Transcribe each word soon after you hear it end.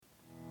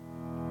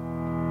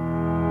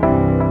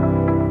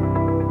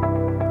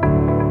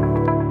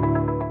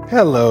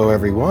Hello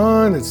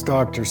everyone, it's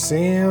Dr.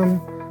 Sam.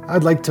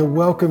 I'd like to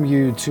welcome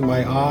you to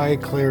my Eye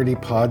Clarity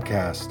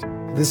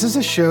podcast. This is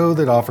a show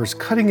that offers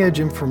cutting-edge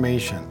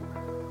information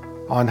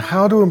on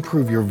how to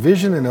improve your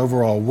vision and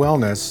overall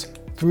wellness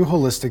through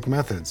holistic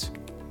methods.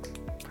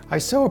 I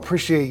so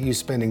appreciate you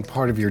spending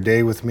part of your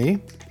day with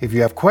me. If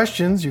you have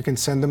questions, you can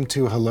send them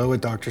to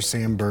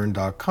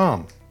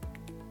hello@drsambyrne.com.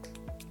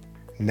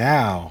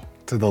 Now,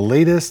 to the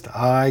latest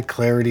Eye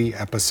Clarity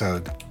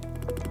episode.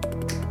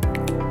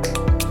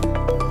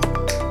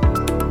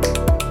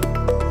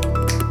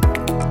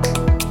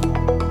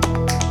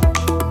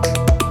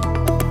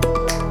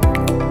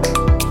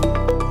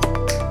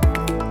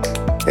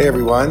 Hey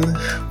everyone,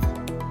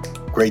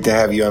 great to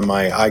have you on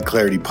my Eye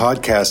Clarity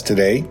podcast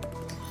today.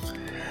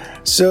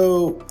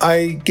 So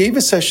I gave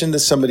a session to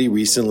somebody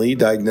recently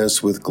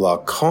diagnosed with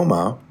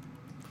glaucoma,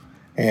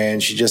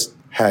 and she just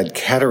had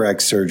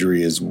cataract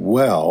surgery as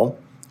well.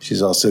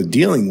 She's also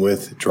dealing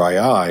with dry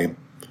eye.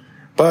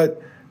 But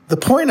the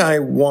point I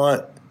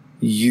want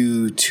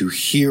you to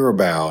hear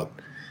about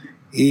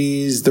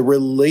is the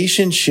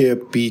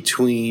relationship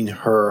between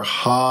her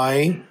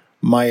high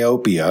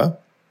myopia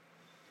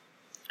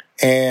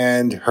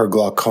and her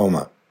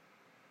glaucoma.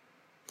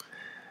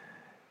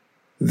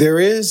 There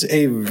is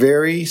a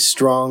very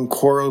strong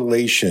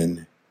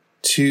correlation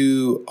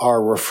to our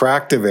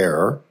refractive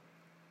error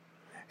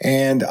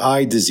and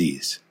eye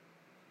disease.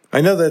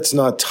 I know that's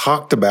not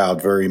talked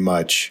about very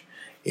much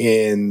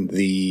in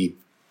the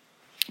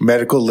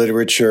medical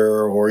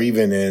literature or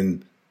even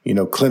in,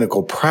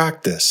 clinical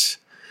practice.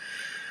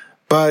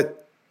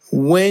 But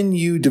when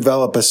you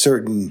develop a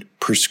certain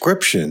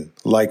prescription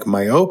like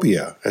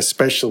myopia,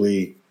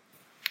 especially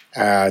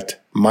at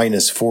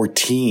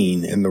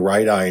 -14 in the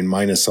right eye and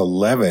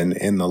 -11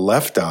 in the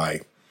left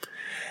eye,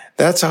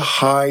 that's a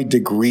high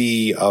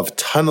degree of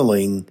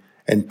tunneling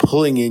and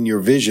pulling in your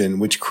vision,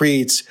 which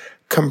creates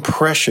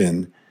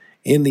compression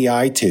in the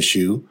eye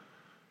tissue,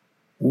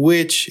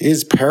 which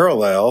is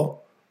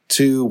parallel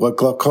to what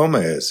glaucoma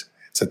is.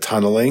 It's a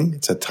tunneling,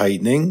 it's a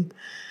tightening,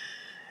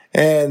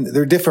 and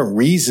there are different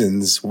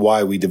reasons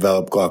why we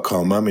develop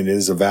glaucoma. I mean, it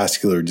is a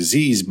vascular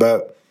disease,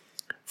 but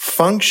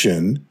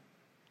function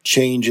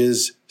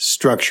changes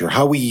structure.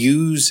 How we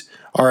use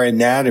our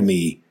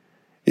anatomy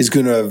is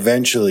going to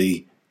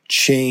eventually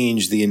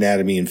change the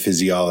anatomy and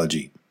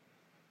physiology.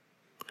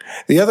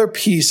 The other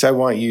piece I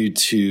want you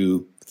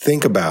to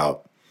think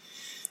about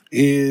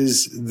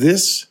is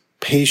this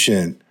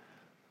patient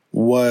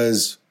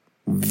was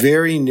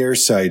very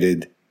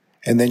nearsighted,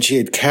 and then she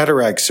had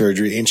cataract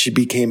surgery and she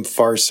became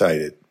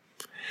farsighted.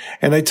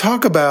 And I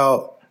talk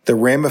about the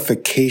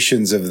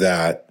ramifications of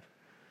that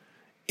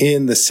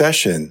in the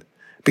session.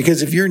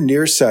 Because if you're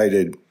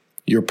nearsighted,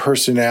 your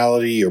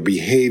personality, your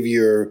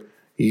behavior,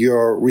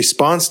 your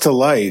response to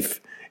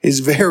life is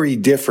very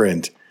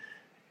different.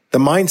 The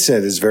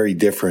mindset is very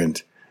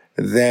different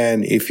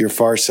than if you're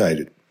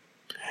farsighted.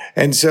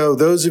 And so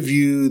those of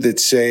you that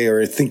say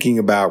are thinking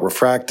about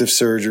refractive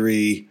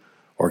surgery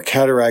or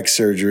cataract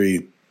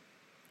surgery,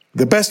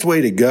 the best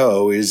way to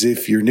go is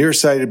if you're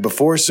nearsighted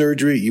before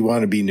surgery, you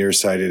want to be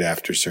nearsighted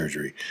after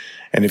surgery.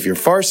 And if you're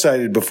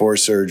farsighted before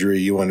surgery,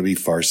 you want to be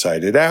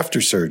farsighted after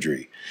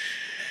surgery.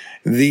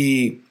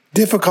 The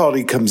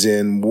difficulty comes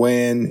in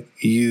when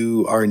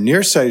you are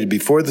nearsighted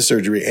before the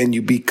surgery and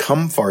you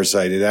become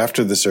farsighted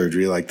after the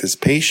surgery, like this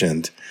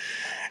patient.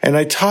 And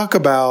I talk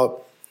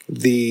about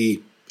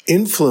the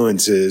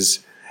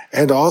influences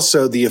and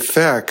also the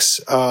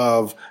effects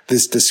of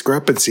this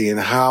discrepancy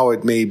and how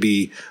it may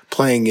be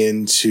playing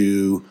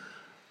into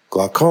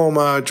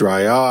glaucoma,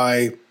 dry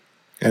eye,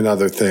 and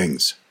other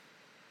things.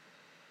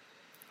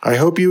 I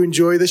hope you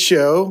enjoy the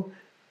show.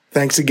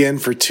 Thanks again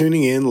for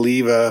tuning in.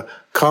 Leave a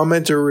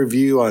comment or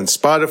review on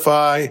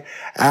Spotify,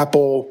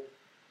 Apple,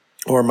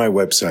 or my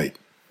website.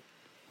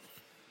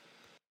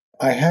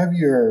 I have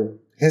your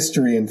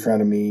history in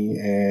front of me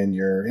and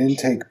your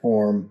intake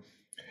form,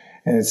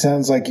 and it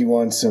sounds like you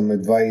want some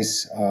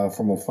advice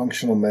from a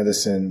functional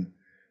medicine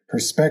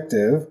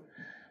perspective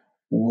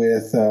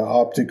with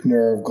optic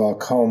nerve,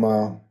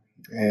 glaucoma,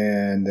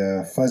 and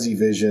fuzzy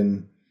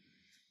vision.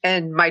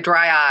 And my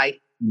dry eye.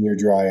 Your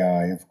dry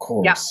eye, of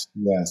course.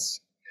 Yeah.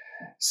 Yes.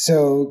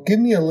 So give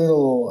me a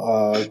little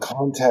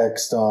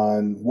context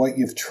on what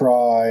you've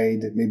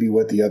tried, maybe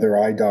what the other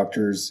eye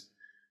doctors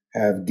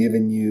have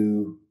given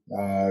you,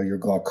 your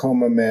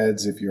glaucoma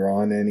meds, if you're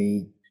on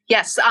any.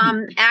 Yes.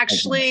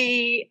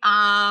 Actually,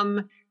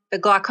 the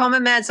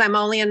glaucoma meds, I'm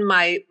only in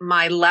my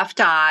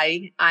left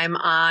eye. I'm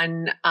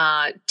on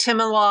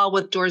timolol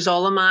with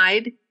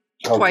dorzolamide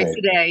twice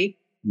a day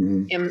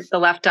in the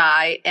left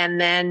eye, and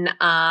then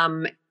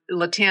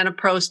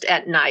latanoprost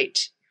at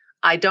night.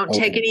 I don't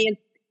take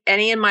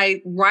any in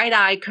my right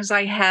eye because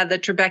I had the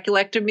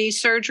trabeculectomy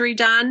surgery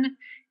done.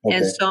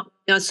 And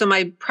so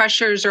my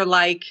pressures are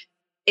like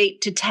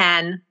 8 to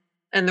 10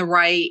 in the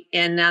right,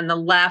 and on the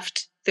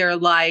left, they're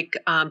like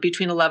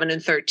between 11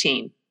 and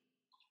 13.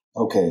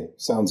 Okay,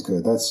 sounds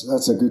good.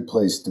 That's a good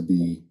place to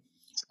be.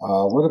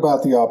 What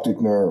about the optic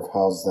nerve?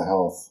 How's the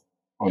health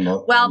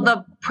Well,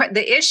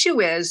 the issue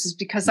is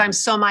because I'm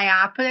so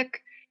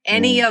myopic,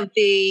 any of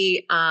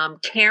the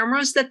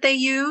cameras that they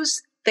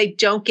use, they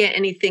don't get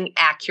anything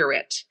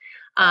accurate.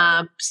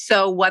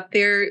 So what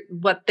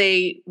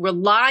they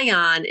rely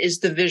on is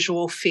the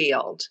visual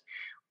field,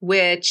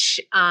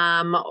 which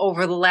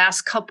over the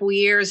last couple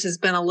years has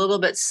been a little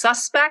bit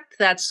suspect.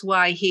 That's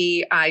why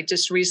I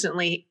just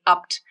recently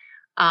upped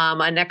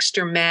an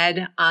extra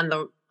med on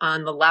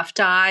the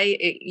left eye.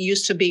 It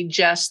used to be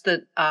just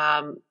the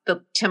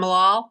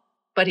timolol,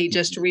 but he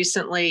just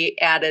recently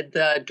added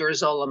the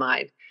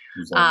dorzolamide.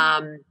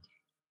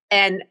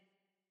 And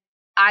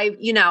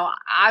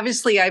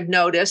obviously I've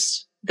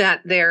noticed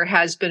that there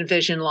has been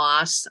vision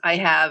loss. I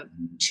have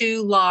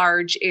two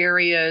large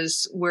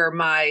areas where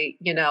my,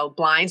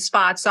 blind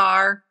spots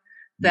are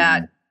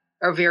that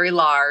are very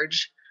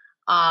large.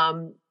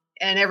 And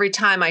every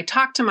time I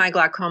talk to my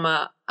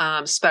glaucoma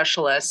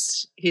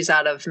specialist, he's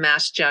out of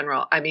Mass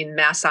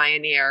Eye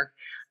and Ear.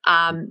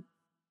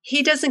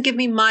 He doesn't give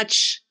me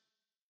much,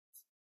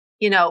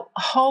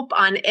 hope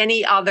on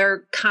any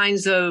other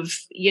kinds of,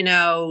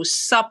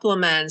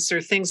 supplements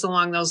or things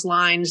along those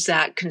lines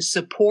that can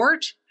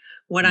support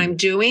what I'm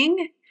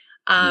doing.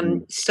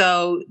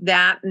 So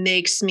that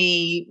makes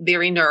me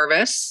very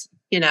nervous,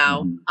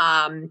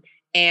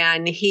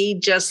 and he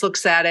just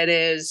looks at it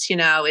as,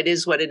 it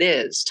is what it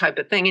is type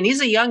of thing. And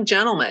he's a young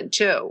gentleman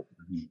too.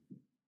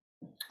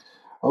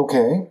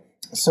 Okay.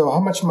 So how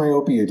much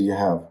myopia do you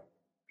have?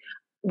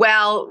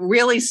 Well,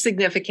 really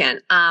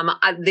significant.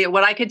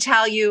 What I could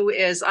tell you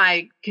is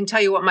I can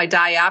tell you what my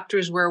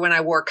diopters were when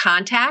I wore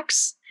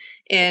contacts.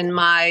 In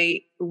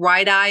my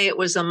right eye, it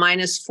was a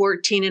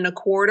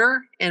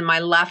 -14.25. In my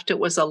left, it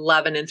was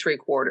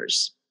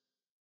 11.75.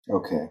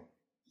 Okay.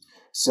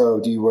 So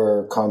do you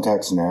wear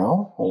contacts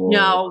now? Or?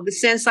 No,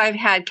 since I've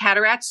had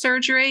cataract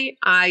surgery,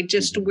 I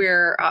just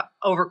wear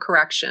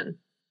overcorrection.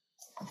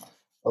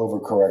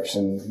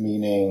 Overcorrection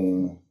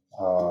meaning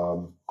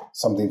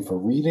something for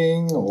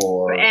reading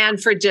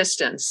and for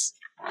distance.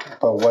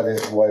 But what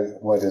is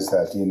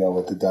that? Do you know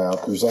what the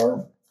diopters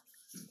are?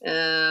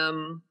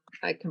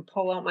 I can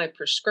pull out my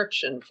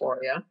prescription for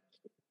you.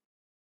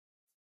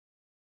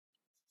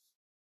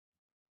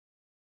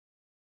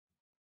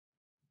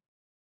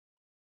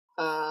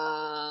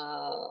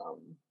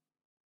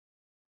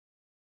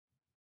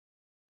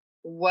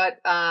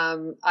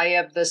 I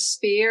have the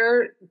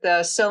sphere,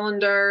 the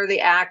cylinder,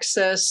 the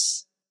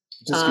axis.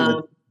 Just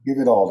give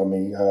it all to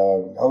me.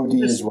 OD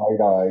is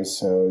right eye,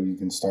 so you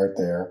can start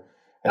there.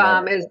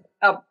 Is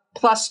a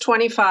plus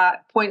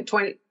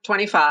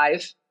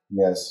 25.25.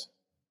 Yes.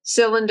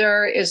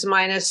 Cylinder is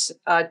minus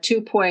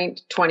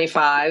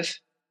 2.25.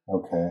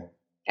 Okay.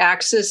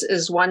 Axis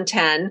is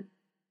 110.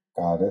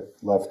 Got it.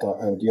 Left.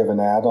 Do you have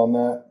an add on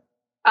that?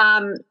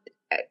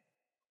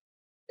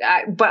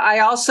 But I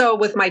also,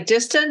 with my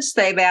distance,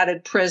 they've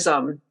added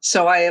prism.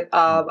 So I have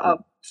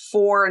a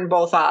 4 in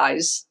both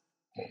eyes.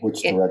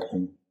 Which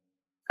direction?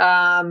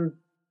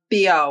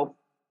 BO.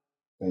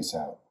 Face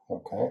out.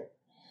 Okay.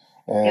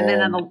 And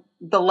then on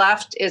the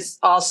left is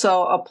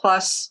also a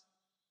plus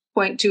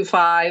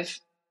 0.25,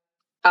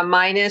 a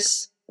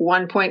minus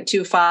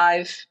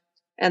 1.25,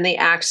 and the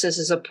axis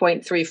is a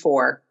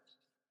 0.34.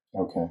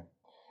 Okay.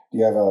 Do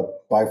you have a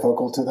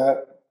bifocal to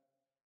that?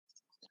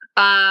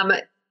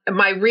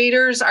 My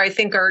readers, I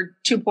think, are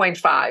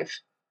 2.5.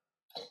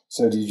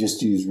 So do you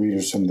just use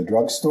readers from the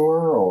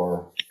drugstore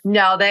or?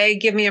 No, they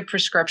give me a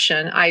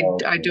prescription. I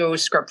do a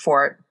script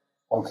for it.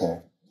 Okay.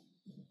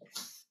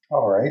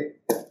 All right.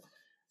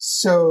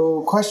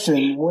 So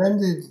question, when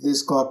did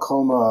this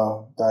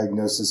glaucoma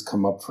diagnosis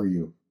come up for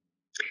you?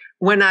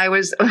 When I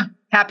was,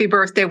 happy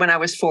birthday, when I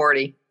was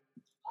 40.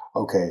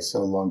 Okay, so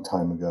a long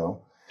time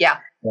ago. Yeah.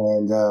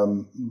 And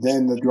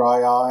then the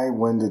dry eye,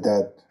 when did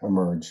that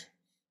emerge?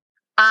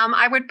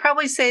 I would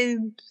probably say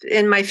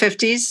in my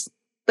 50s,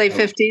 late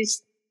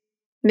 50s,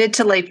 mid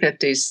to late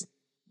 50s.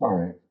 All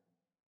right.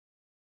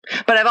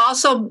 But I've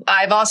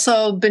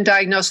also been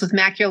diagnosed with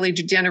macular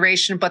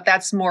degeneration, but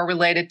that's more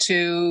related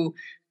to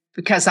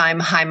because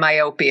I'm high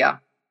myopia.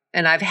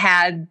 And I've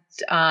had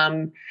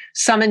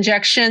some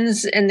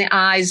injections in the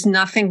eyes,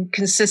 nothing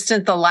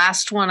consistent. The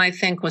last one, I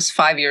think, was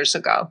 5 years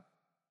ago.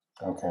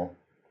 Okay.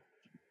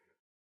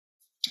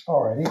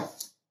 All righty.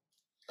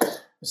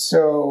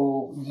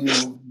 So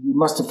you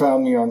must have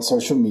found me on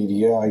social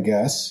media, I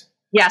guess.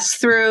 Yes,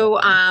 through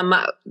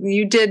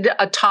you did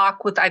a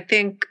talk with, I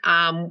think,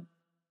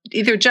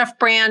 either Jeff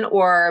Brand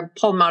or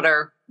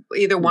Perlmutter,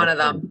 either one of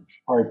them.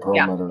 All right,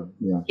 Perlmutter.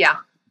 Yeah.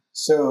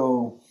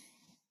 So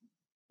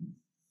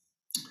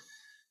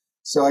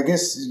I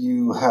guess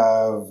you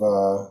have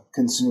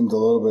consumed a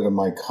little bit of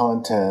my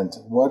content.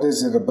 What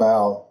is it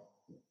about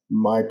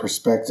my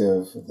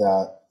perspective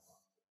that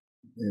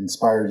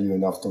inspired you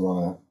enough to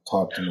want to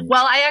talk to me?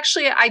 Well,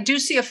 I do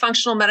see a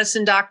functional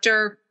medicine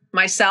doctor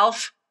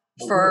myself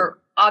for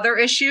other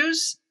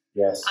issues.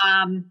 Yes.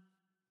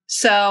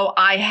 So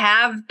I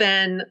have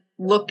been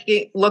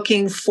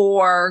looking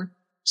for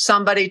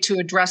somebody to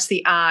address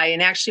the eye,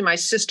 and actually, my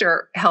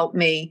sister helped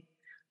me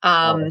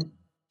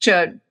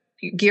to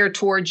geared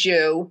towards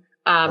you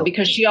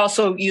because she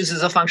also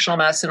uses a functional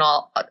medicine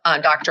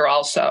doctor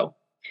also.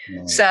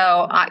 Right.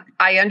 So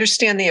I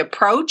understand the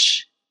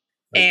approach,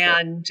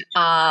 and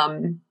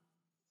I,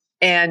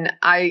 and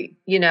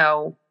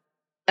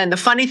the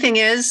funny thing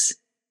is,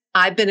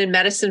 I've been in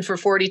medicine for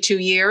 42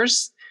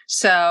 years,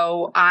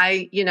 so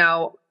I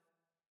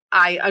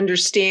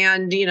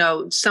understand,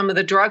 some of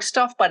the drug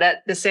stuff, but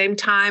at the same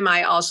time,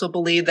 I also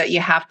believe that you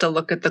have to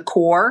look at the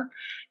core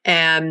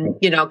and,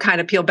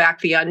 kind of peel back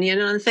the onion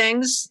on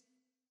things.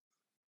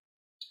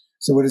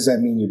 So what does that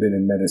mean? You've been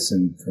in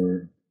medicine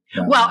for?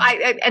 Well,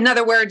 in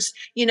other words,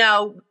 you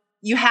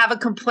have a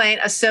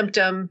complaint, a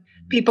symptom,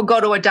 people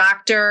go to a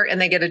doctor and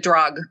they get a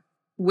drug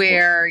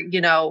where,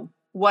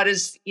 what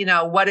is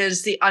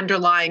the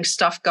underlying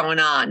stuff going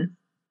on?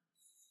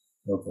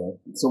 Okay.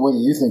 So what do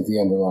you think the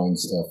underlying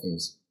stuff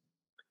is?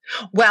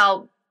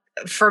 Well,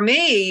 for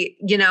me,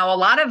 a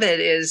lot of it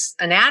is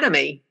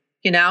anatomy,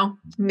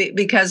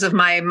 because of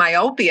my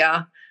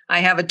myopia. I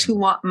have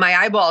my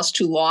eyeball's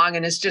too long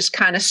and it's just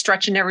kind of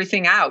stretching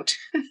everything out.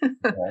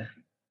 Okay.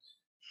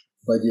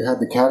 But you had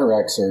the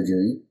cataract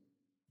surgery.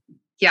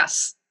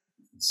 Yes.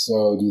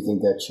 So do you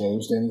think that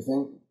changed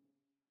anything?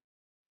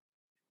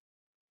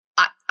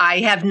 I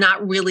have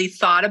not really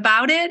thought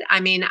about it. I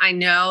mean, I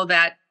know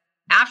that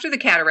after the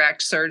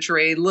cataract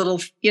surgery, little,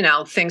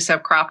 things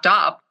have cropped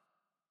up.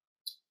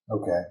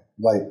 Okay.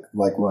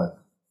 Like what?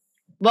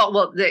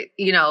 Well,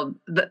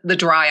 the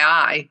dry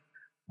eye.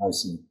 I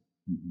see.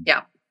 Mm-hmm.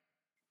 Yeah.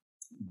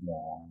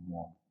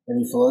 Yeah.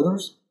 Any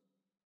floaters?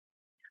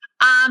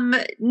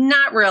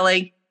 Not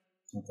really.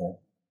 Okay.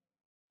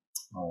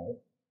 All right.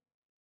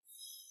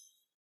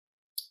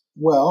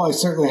 Well, I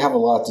certainly have a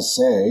lot to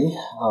say,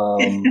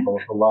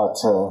 a lot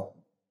to,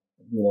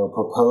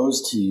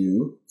 propose to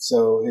you.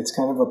 So it's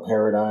kind of a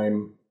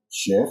paradigm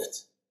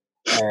shift.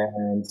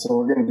 And so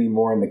we're going to be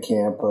more in the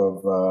camp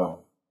of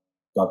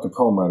Dr.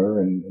 Perlmutter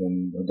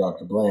and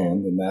Dr.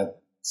 Bland in that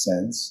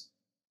sense.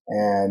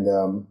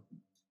 And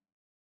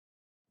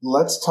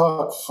let's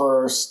talk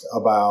first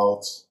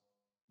about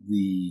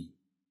the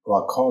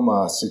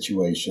glaucoma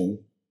situation,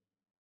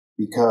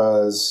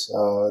 because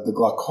the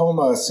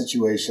glaucoma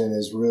situation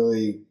is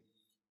really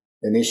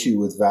an issue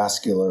with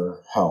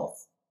vascular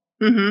health.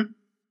 Mm-hmm.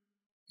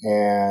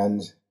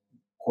 And,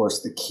 of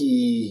course, the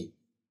key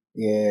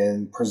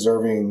in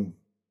preserving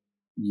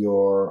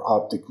your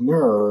optic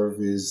nerve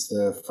is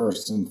the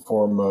first and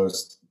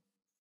foremost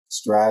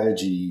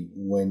strategy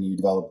when you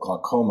develop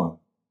glaucoma.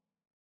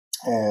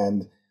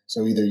 And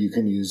so either you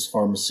can use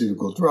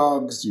pharmaceutical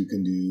drugs, you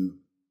can do,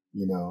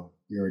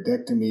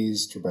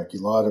 iridectomies,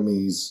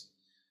 trabeculotomies.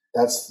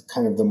 That's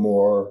kind of the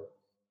more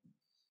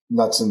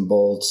nuts and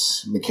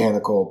bolts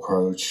mechanical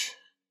approach.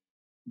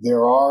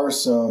 There are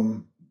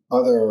some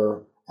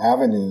other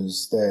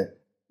avenues that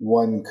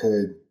one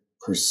could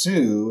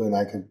pursue, and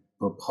I could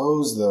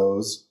propose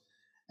those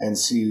and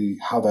see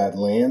how that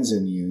lands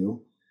in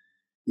you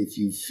if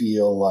you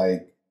feel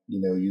like,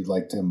 you'd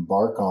like to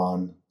embark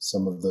on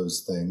some of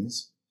those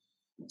things.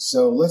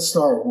 So let's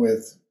start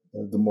with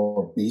the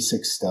more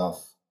basic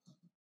stuff,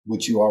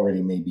 which you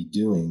already may be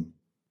doing.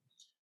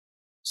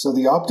 So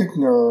the optic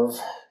nerve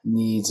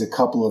needs a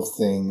couple of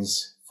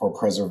things for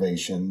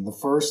preservation. The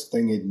first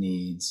thing it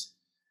needs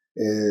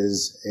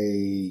is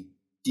a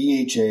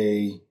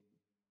DHA-based,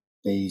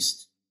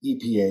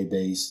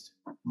 EPA-based,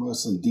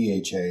 mostly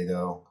DHA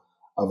though,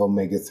 of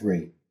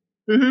omega-3.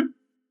 Mm-hmm.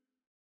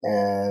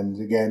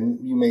 And again,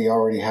 you may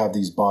already have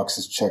these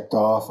boxes checked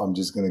off. I'm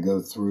just going to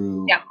go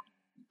through. Yeah,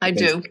 I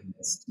do.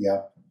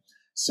 Yeah.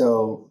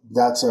 So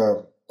that's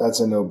a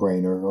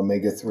no-brainer,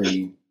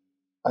 omega-3.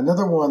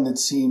 Another one that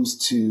seems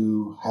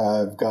to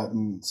have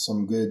gotten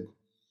some good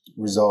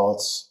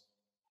results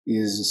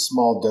is a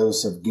small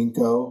dose of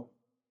ginkgo.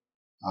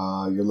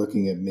 You're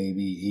looking at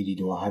maybe 80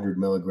 to 100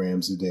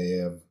 milligrams a day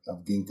of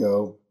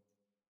ginkgo.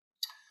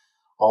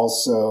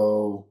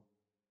 Also,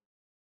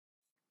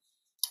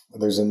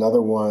 there's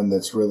another one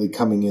that's really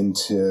coming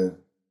into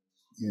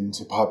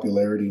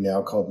popularity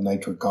now called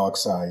nitric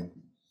oxide.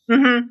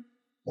 Mm-hmm.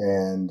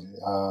 And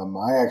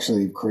I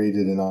actually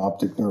created an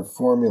optic nerve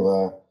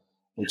formula.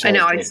 Which I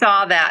know, I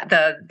saw that,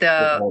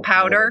 the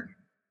powder.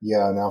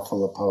 Yeah, an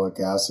alpha-lipoic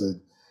acid.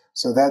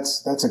 So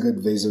that's a good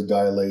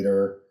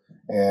vasodilator.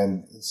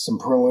 And some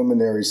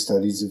preliminary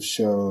studies have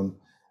shown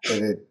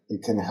that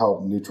it can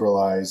help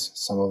neutralize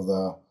some of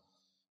the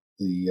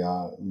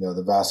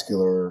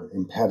vascular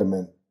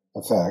impediment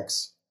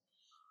effects.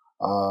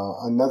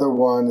 Another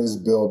one is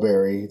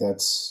bilberry.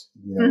 That's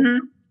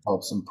mm-hmm.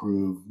 helps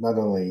improve not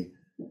only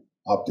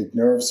optic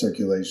nerve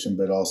circulation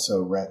but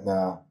also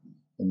retina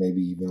and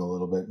maybe even a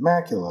little bit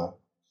macula.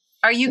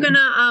 Are you going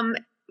to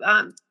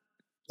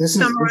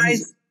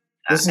summarize?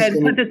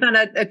 Put this on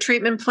a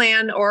treatment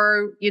plan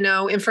or,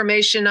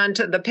 information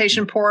onto the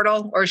patient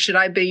portal, or should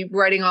I be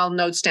writing all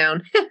notes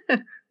down?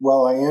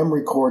 Well, I am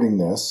recording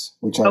this,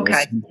 which I will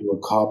send you a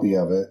copy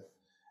of it.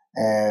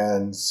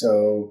 And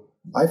so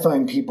I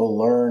find people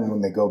learn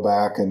when they go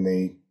back and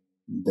they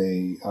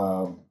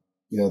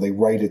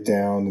write it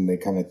down and they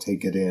kind of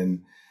take it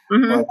in.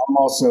 but I'm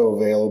also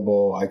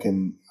available. I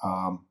can,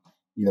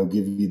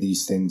 give you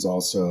these things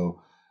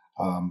also.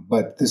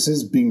 But this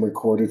is being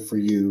recorded for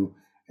you.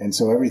 And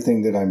so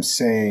everything that I'm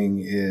saying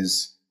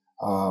is,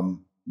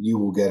 you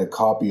will get a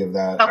copy of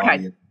that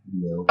audio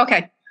video.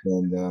 Okay.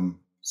 And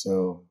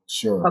so,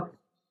 sure. Okay.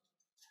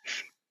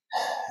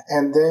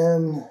 And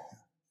then,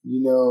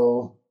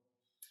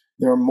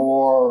 there are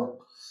more,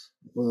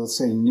 let's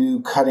say,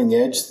 new cutting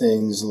edge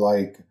things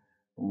like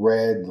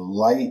red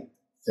light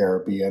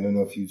therapy. I don't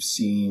know if you've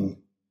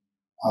seen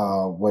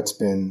what's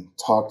been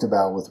talked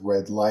about with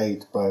red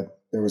light, but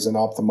there was an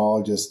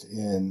ophthalmologist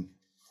in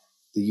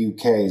the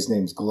UK. His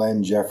name's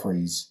Glenn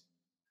Jeffries.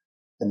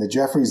 And the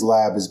Jeffries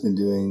lab has been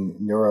doing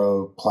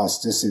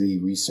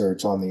neuroplasticity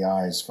research on the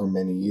eyes for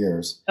many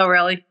years. Oh,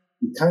 really?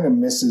 It kind of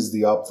misses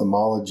the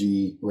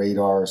ophthalmology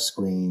radar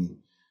screen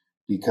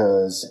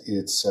because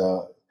it's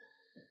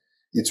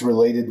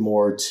related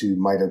more to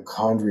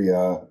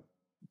mitochondria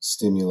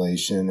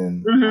stimulation.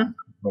 And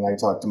when I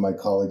talk to my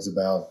colleagues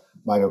about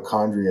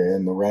mitochondria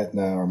in the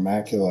retina or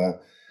macula,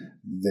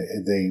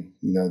 they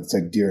it's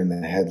like deer in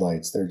the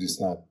headlights. They're just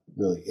not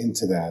really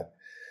into that.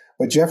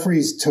 But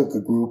Jeffries took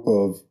a group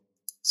of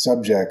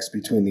subjects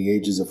between the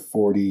ages of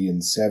 40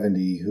 and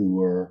 70 who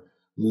were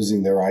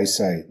losing their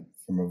eyesight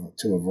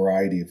to a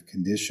variety of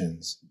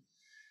conditions.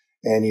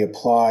 And he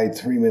applied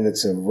 3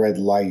 minutes of red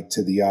light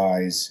to the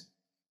eyes.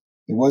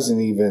 It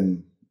wasn't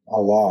even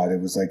a lot.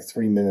 It was like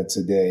 3 minutes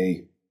a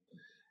day,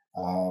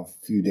 a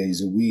few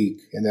days a week.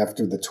 And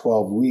after the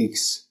 12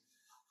 weeks,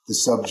 the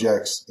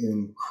subjects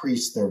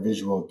increased their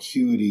visual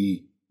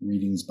acuity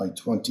readings by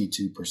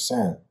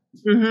 22%.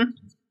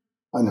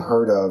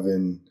 Unheard of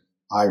in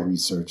eye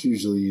research.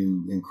 Usually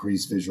you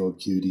increase visual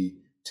acuity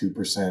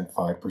 2%,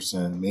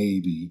 5%,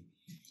 maybe.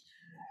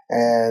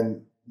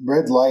 And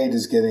red light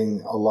is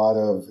getting a lot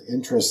of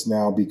interest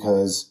now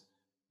because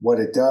what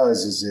it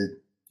does is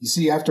you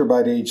see, after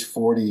about age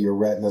 40, your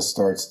retina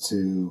starts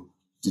to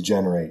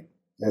degenerate.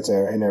 That's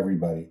in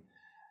everybody.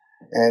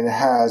 And it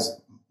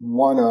has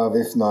one of,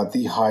 if not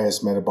the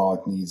highest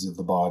metabolic needs of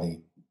the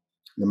body.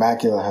 The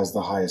macula has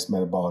the highest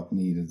metabolic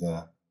need of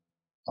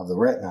the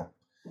retina.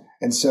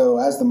 And so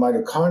as the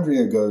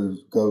mitochondria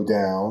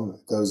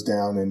goes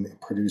down in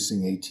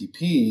producing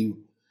ATP,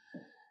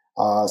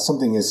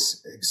 something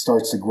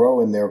starts to grow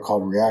in there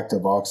called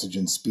reactive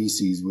oxygen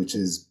species, which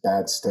is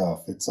bad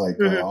stuff. It's like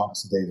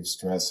oxidative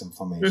stress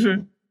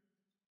inflammation.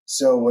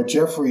 So what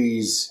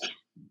Jeffrey's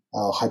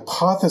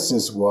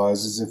hypothesis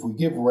is if we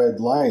give red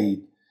light,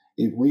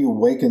 it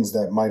reawakens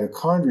that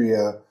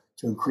mitochondria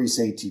to increase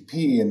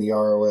ATP, and the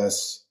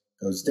ROS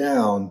goes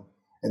down,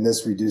 and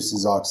this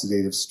reduces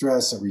oxidative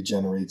stress. It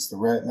regenerates the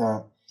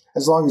retina,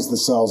 as long as the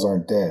cells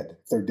aren't dead.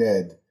 If they're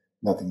dead,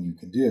 nothing you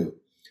can do.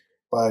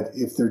 But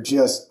if they're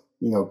just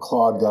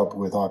clogged up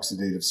with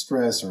oxidative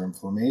stress or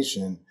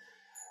inflammation,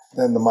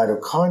 then the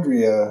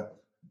mitochondria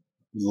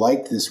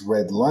like this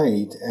red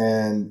light,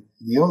 and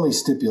the only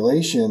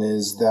stipulation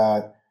is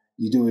that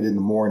you do it in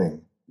the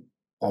morning.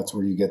 That's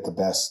where you get the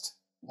best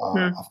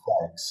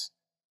effects.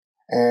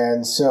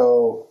 And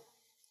so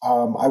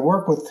I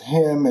work with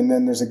him, and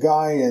then there's a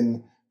guy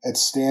at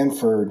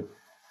Stanford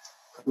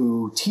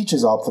who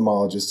teaches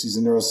ophthalmologists. He's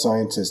a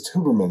neuroscientist.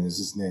 Huberman is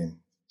his name.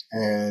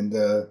 And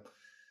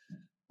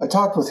I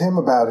talked with him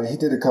about it. He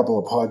did a couple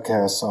of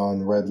podcasts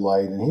on red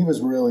light, and he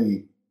was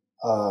really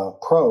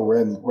pro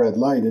red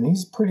light, and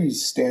he's a pretty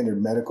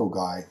standard medical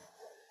guy.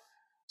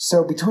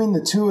 So between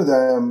the two of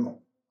them,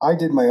 I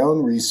did my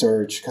own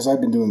research because I've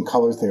been doing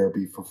color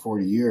therapy for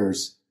 40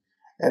 years,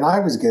 and I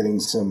was getting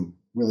some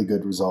really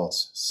good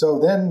results. So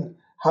then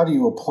how do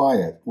you apply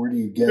it? Where do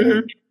you get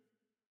it?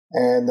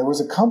 And there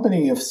was a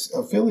company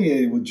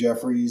affiliated with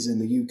Jeffries in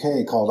the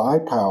UK called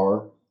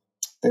iPower.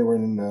 They were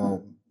in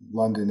the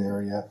London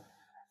area.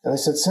 And I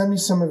said, send me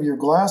some of your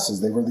glasses.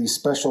 They were these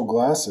special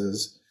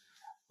glasses,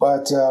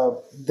 but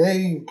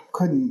they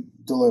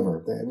couldn't deliver.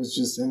 It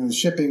was and the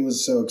shipping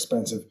was so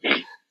expensive.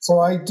 So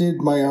I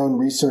did my own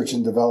research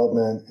and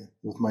development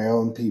with my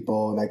own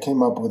people, and I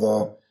came up with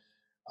a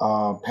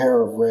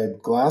pair of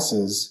red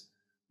glasses,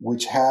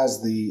 which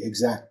has the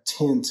exact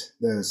tint,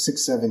 the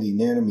 670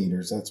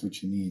 nanometers. That's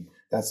what you need.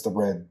 That's the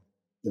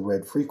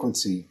red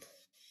frequency.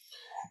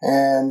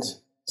 And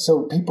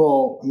so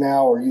people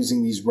now are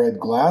using these red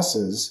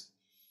glasses.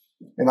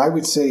 And I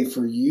would say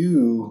for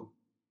you,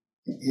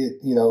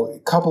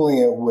 coupling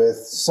it with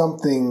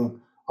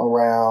something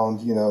around,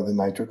 the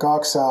nitric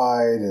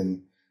oxide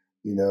and,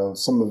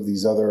 some of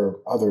these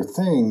other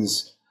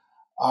things,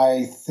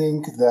 I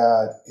think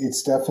that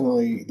it's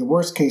definitely the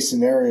worst case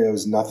scenario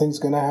is nothing's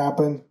going to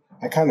happen.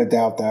 I kind of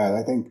doubt that.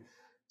 I think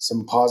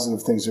some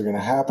positive things are going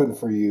to happen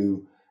for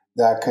you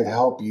that could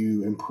help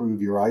you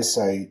improve your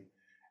eyesight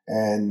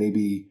and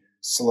maybe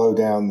slow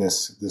down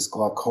this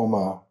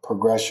glaucoma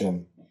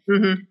progression.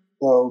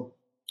 So,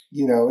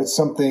 it's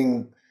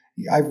something,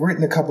 I've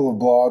written a couple of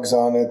blogs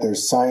on it.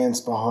 There's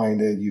science behind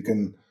it. You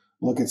can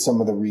look at some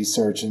of the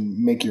research and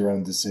make your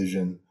own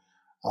decision.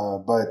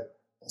 But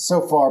so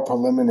far,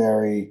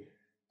 preliminary,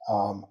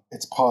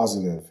 it's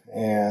positive.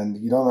 And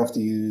you don't have to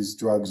use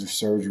drugs or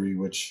surgery,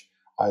 which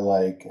I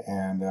like.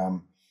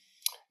 And,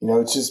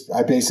 it's just,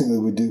 I basically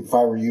would do, if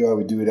I were you, I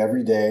would do it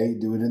every day,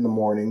 do it in the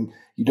morning.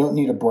 You don't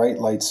need a bright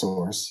light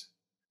source.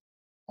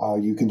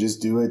 You can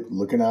just do it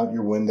looking out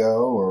your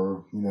window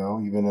or,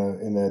 even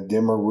in a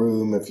dimmer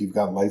room if you've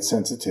got light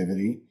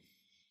sensitivity.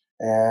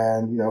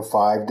 And,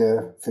 5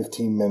 to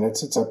 15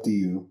 minutes, it's up to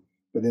you.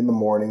 But in the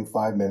morning,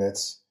 5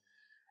 minutes,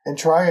 and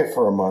try it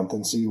for a month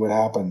and see what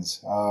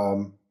happens.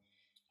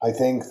 I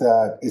think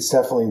that it's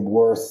definitely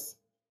worth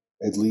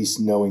at least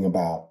knowing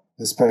about,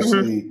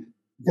 especially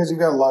because you've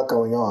got a lot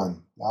going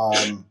on.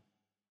 I'm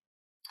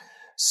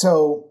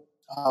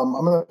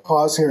going to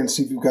pause here and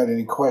see if you've got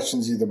any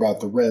questions either about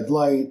the red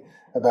light,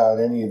 about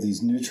any of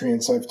these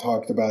nutrients I've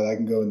talked about. I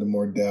can go into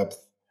more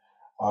depth,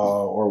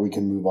 or we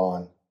can move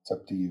on. It's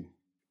up to you.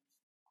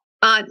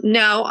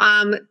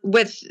 No,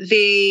 with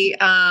the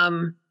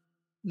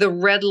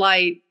red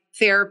light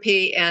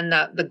therapy and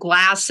the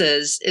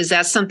glasses, is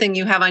that something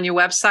you have on your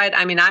website?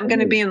 I mean, I'm going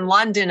to be in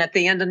London at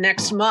the end of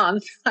next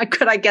month.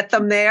 Could I get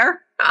them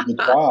there? You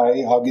can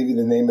try. I'll give you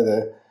the name of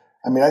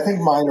I think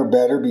mine are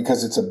better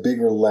because it's a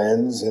bigger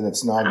lens and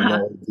it's not an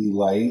LED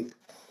light.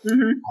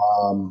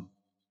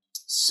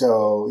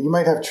 So you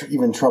might have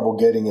even trouble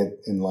getting it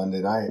in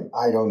London.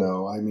 I don't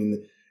know. I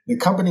mean, the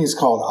company is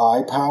called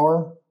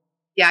iPower.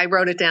 Yeah, I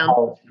wrote it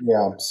down.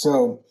 Yeah.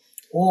 So,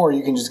 or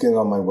you can just get it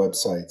on my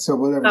website. So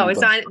whatever. Oh,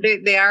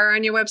 they are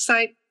on your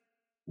website?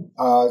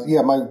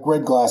 Yeah, my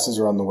red glasses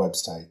are on the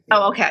website.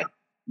 Oh, okay.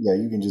 Yeah,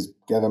 you can just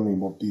get them and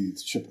we'll be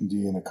shipping to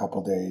you in a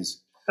couple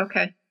days.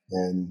 Okay.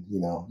 And,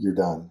 you're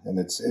done. And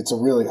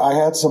I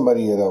had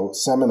somebody at a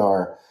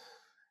seminar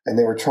and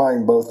they were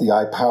trying both the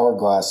iPower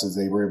glasses.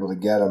 They were able to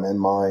get them and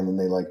mine, and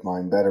they like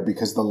mine better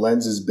because the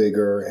lens is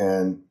bigger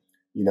and,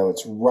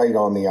 it's right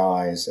on the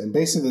eyes. And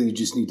basically you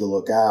just need to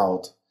look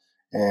out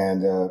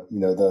and,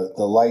 the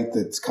light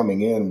that's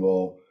coming in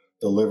will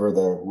deliver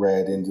the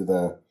red into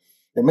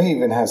it may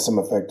even have some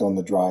effect on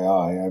the dry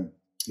eye.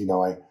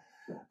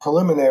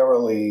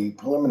 Preliminarily,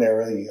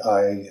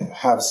 I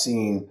have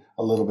seen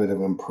a little bit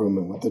of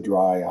improvement with the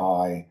dry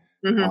eye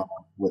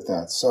with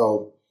that.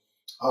 So,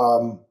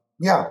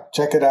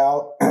 check it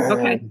out.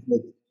 Okay.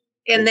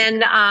 And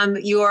then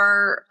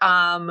your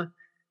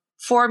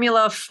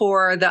formula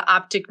for the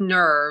optic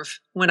nerve,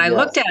 when I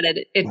looked at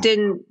it, it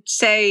didn't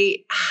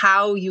say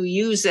how you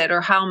use it or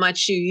how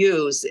much you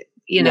use it,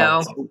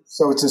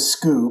 So it's a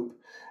scoop.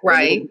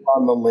 Right.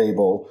 On the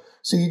label.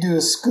 So you do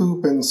a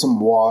scoop and some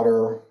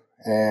water,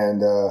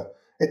 and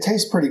it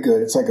tastes pretty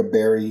good. It's like a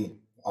berry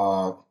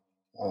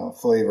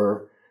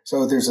flavor.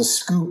 So there's a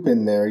scoop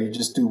in there. You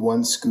just do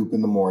one scoop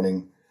in the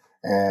morning,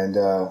 and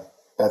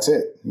that's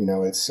it.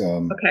 It's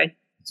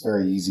it's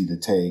very easy to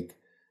take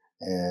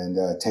and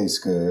tastes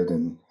good.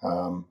 And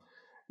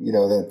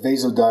that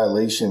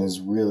vasodilation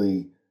is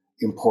really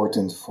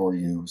important for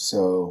you.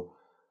 So,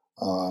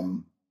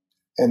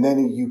 and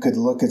then you could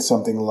look at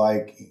something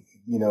like,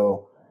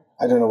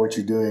 I don't know what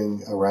you're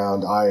doing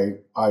around eye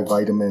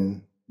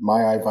vitamin.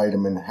 My eye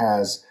vitamin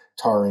has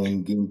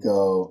taurine,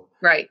 ginkgo,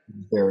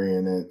 berry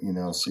in it,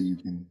 so you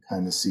can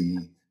kind of see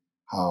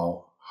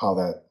how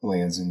that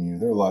lands in you.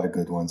 There are a lot of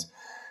good ones.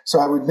 So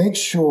I would make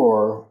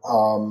sure,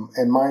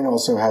 and mine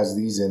also has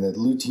these in it,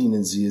 lutein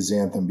and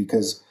zeaxanthin,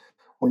 because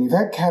when you've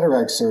had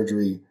cataract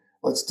surgery,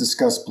 let's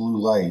discuss blue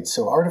light.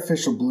 So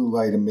artificial blue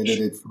light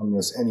emitted from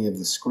any of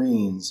the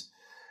screens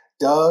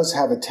does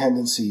have a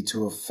tendency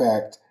to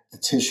affect the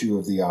tissue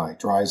of the eye,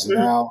 dries it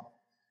out.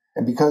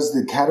 And because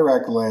the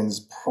cataract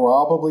lens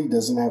probably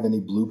doesn't have any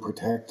blue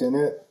protect in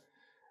it,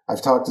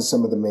 I've talked to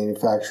some of the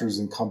manufacturers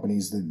and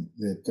companies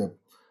that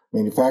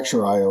manufacture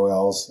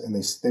IOLs, and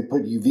they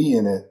put UV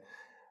in it,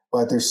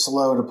 but they're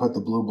slow to put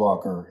the blue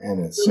blocker in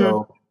it.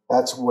 So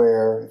that's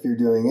where, if you're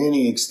doing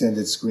any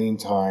extended screen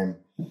time,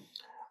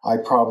 I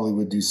probably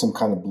would do some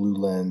kind of blue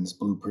lens,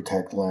 blue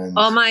protect lens.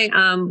 All my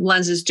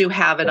lenses do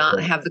have it on,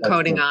 have the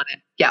coating on it.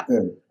 Yeah.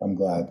 Good. I'm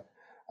glad.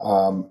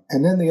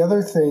 And then the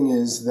other thing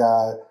is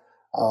that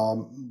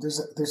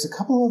there's a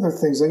couple other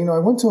things. I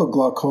went to a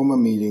glaucoma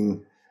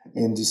meeting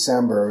in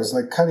December. It was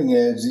like cutting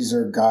edge. These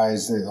are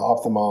guys, the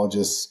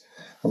ophthalmologists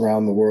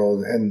around the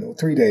world, and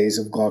 3 days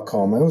of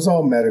glaucoma. It was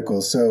all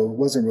medical, so it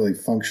wasn't really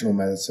functional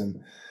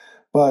medicine.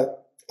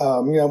 But I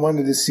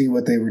wanted to see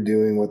what they were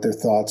doing, what their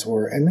thoughts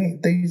were. And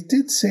they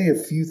did say a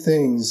few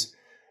things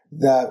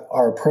that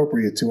are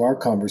appropriate to our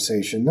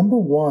conversation. Number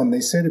one,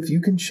 they said if you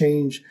can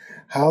change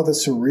how the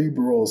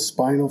cerebral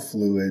spinal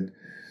fluid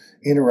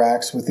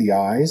interacts with the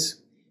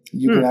eyes,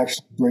 you can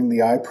actually bring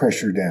the eye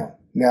pressure down.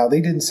 Now,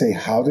 they didn't say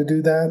how to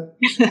do that,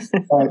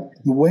 but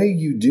the way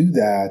you do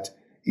that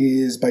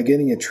is by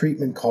getting a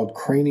treatment called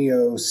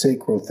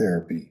craniosacral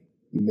therapy.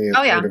 You may have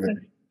heard of it.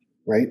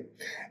 Right.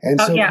 And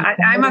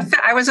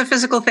I was a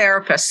physical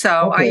therapist,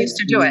 so I used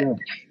to do it.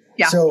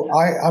 Yeah. So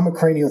I'm a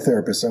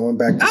craniotherapist. I went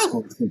back to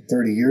school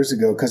 30 years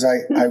ago because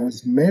I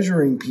was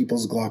measuring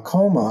people's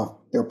glaucoma,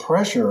 their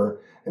pressure,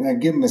 and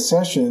I'd give them a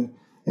session,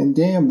 and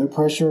their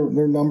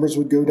numbers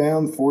would go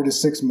down 4 to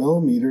 6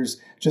 millimeters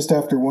just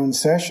after one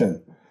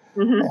session.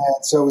 Mm-hmm.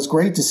 And so it's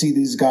great to see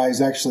these guys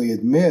actually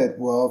admit,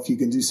 well, if you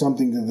can do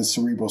something to the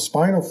cerebral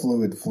spinal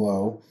fluid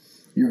flow,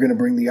 you're going to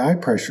bring the eye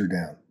pressure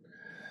down.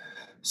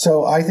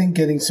 So I think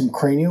getting some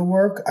cranial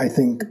work, I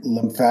think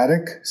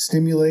lymphatic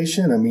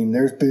stimulation. I mean,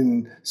 there's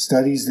been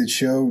studies that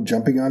show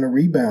jumping on a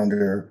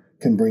rebounder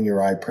can bring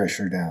your eye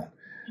pressure down.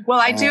 Well,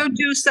 I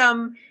do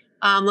some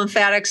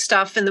lymphatic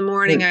stuff in the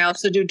morning. Good. I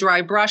also do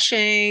dry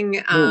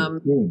brushing,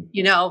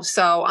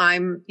 so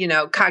I'm,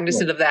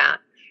 cognizant of that.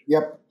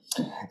 Yep.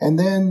 And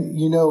then,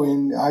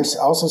 I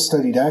also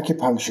studied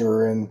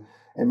acupuncture, and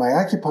in my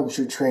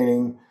acupuncture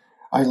training,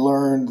 I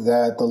learned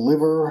that the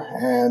liver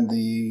and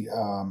the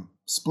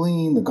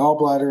spleen, the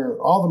gallbladder,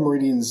 all the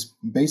meridians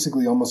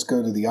basically almost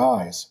go to the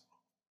eyes.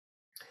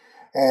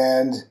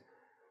 And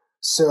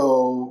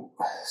so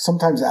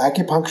sometimes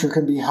acupuncture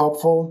can be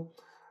helpful.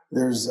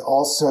 There's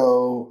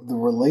also the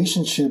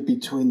relationship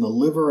between the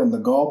liver and the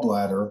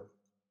gallbladder.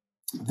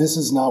 This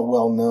is not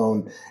well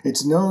known.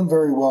 It's known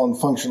very well in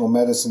functional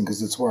medicine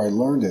because it's where I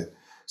learned it.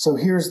 So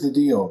here's the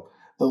deal.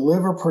 The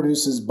liver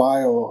produces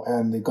bile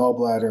and the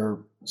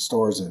gallbladder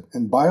stores it.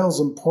 And bile is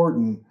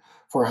important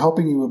for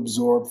helping you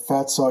absorb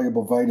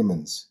fat-soluble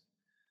vitamins.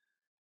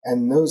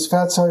 And those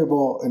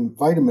fat-soluble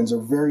vitamins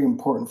are very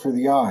important for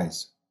the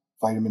eyes.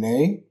 Vitamin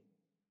A,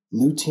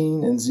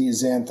 lutein, and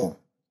zeaxanthin.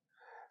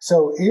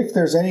 So if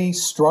there's any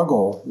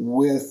struggle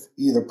with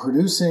either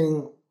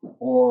producing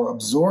or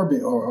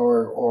absorbing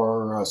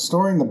or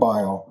storing the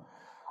bile,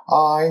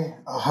 I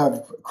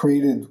have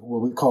created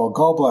what we call a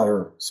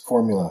gallbladder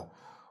formula,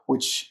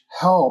 which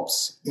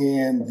helps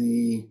in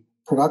the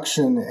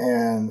production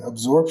and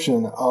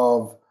absorption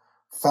of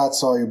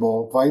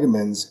fat-soluble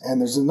vitamins. And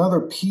there's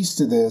another piece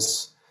to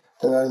this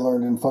that I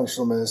learned in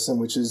functional medicine,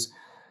 which is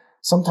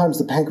sometimes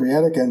the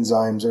pancreatic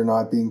enzymes are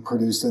not being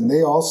produced, and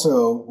they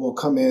also will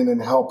come in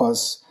and help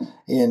us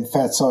in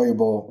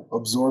fat-soluble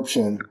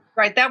absorption.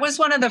 Right. That was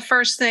one of the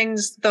first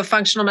things the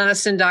functional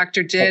medicine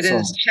doctor did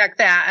is check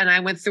that. And I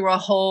went through a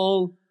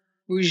whole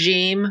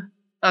regime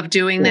of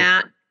doing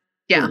that.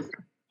 Yeah.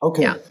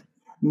 Okay. Yeah.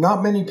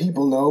 Not many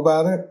people know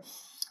about it.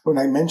 When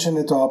I mention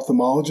it to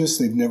ophthalmologists,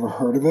 they've never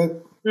heard of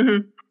it.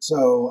 Mm-hmm.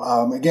 So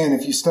again,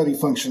 if you study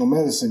functional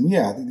medicine,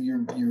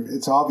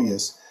 it's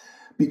obvious.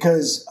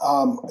 Because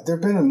there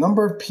have been a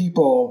number of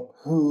people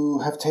who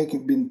have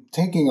been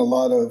taking a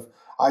lot of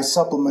eye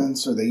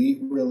supplements, or they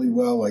eat really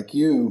well like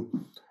you,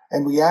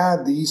 and we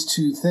add these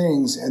two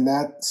things, and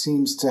that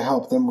seems to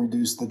help them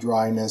reduce the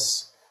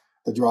dryness,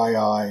 the dry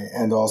eye,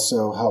 and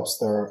also helps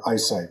their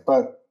eyesight.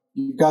 But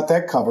you've got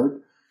that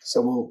covered,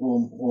 so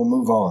we'll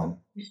move on.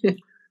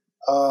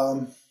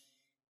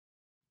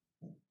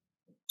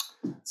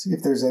 Let's see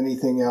if there's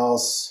anything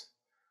else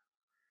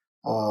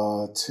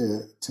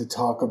to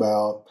talk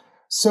about.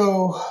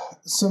 So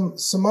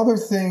some other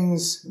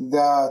things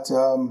that,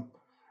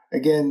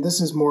 again, this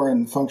is more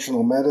in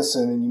functional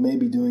medicine, and you may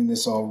be doing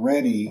this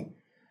already.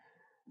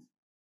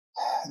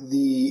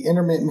 The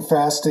intermittent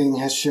fasting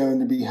has shown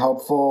to be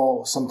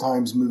helpful,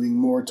 sometimes moving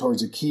more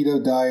towards a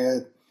keto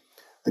diet.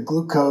 The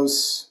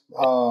glucose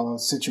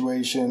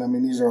situation, I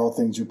mean, these are all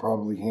things you're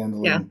probably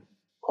handling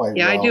quite well.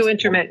 Yeah, I do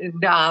intermittent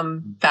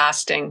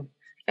fasting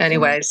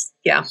anyways.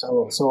 Yeah.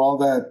 So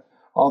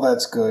all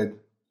that's good.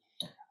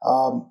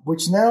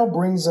 Which now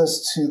brings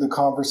us to the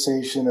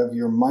conversation of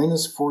your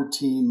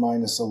 -14,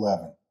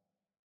 -11.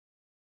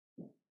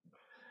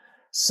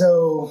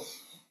 So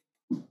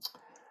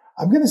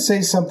I'm going to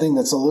say something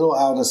that's a little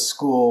out of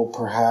school,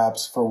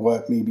 perhaps, for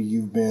what maybe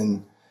you've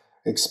been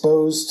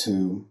exposed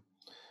to.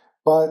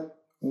 But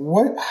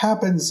what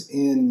happens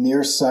in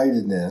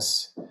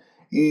nearsightedness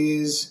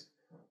is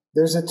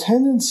there's a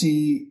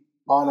tendency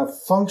on a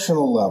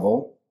functional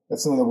level,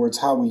 that's in other words,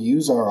 how we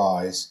use our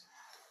eyes,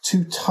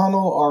 to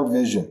tunnel our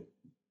vision.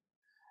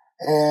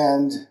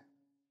 And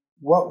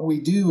what we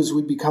do is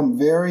we become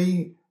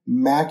very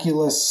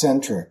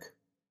macula-centric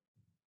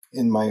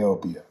in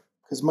myopia.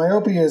 Because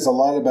myopia is a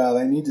lot about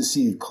I need to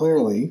see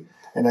clearly,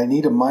 and I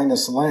need a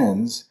minus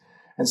lens.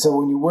 And so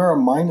when you wear a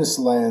minus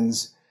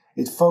lens,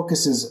 it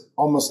focuses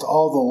almost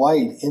all the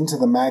light into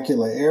the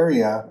macula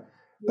area,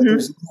 but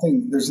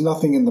there's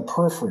nothing in the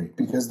periphery,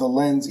 because the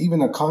lens,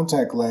 even a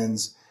contact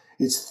lens,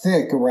 is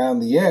thick around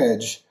the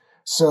edge.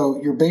 So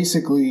you're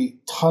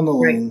basically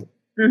tunneling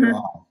your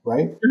eye,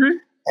 right? Mm-hmm.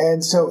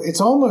 And so it's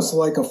almost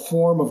like a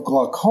form of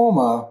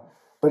glaucoma,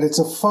 but it's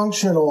a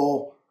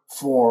functional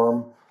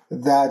form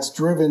that's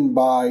driven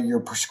by your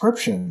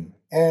prescription.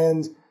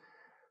 And,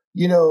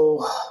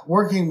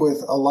 working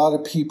with a lot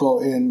of people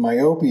in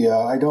myopia,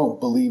 I don't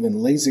believe in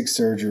LASIK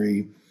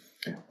surgery,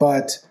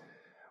 but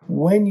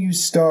when you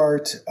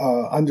start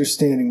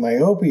understanding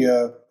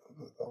myopia,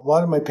 a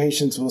lot of my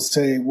patients will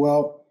say,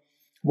 well,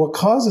 what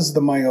causes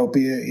the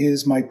myopia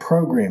is my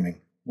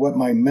programming, what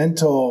my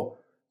mental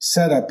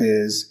setup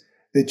is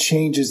that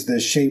changes the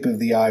shape of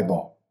the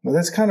eyeball. Well,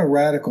 that's kind of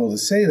radical to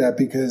say that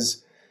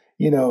because,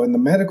 in the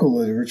medical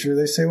literature,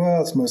 they say,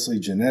 well, it's mostly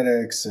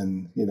genetics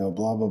and,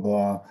 blah, blah,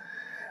 blah.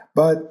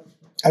 But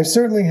I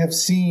certainly have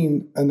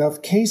seen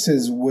enough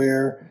cases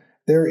where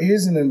there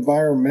is an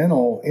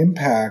environmental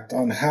impact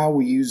on how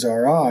we use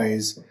our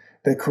eyes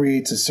that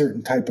creates a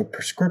certain type of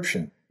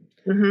prescription.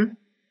 Mm-hmm.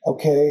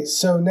 Okay,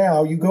 so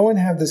now you go and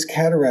have this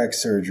cataract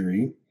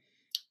surgery,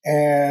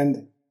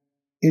 and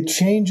it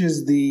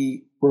changes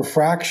the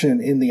refraction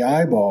in the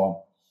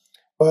eyeball,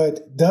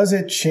 but does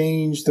it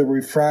change the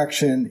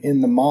refraction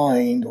in the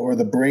mind or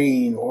the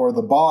brain or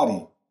the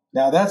body?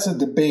 Now, that's a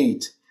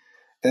debate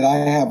that I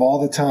have all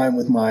the time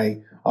with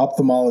my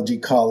ophthalmology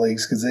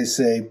colleagues, because they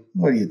say,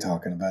 what are you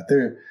talking about?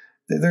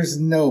 There's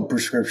no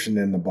prescription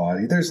in the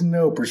body. There's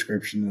no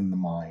prescription in the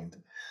mind.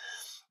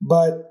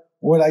 But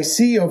what I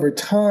see over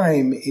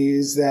time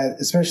is that,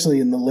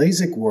 especially in the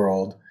LASIK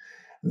world,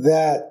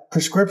 that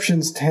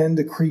prescriptions tend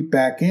to creep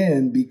back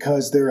in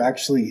because there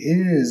actually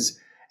is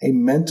a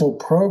mental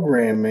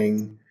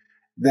programming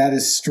that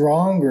is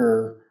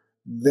stronger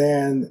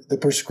than the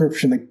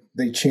prescription that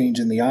they change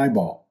in the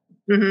eyeball.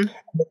 Mm-hmm.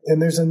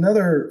 And there's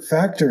another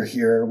factor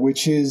here,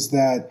 which is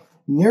that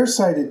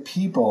nearsighted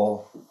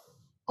people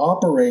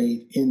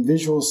operate in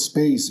visual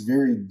space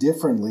very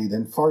differently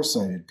than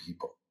farsighted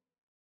people.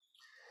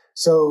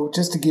 So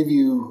just to give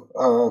you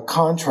a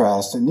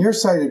contrast, a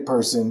nearsighted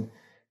person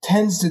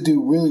tends to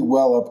do really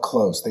well up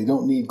close. They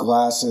don't need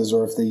glasses,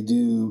 or if they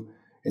do,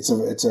 it's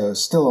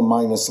still a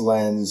minus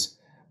lens.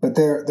 But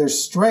their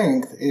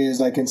strength is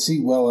I can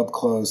see well up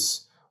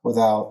close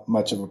without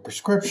much of a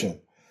prescription.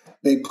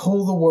 They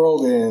pull the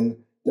world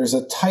in. There's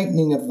a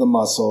tightening of the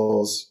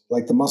muscles,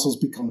 like the muscles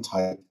become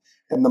tight,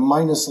 and the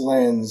minus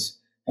lens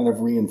kind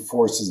of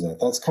reinforces that.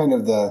 That's kind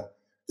of the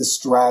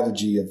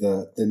strategy of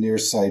the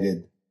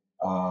nearsighted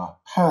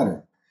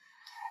pattern.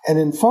 And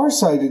in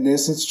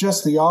farsightedness, it's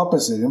just the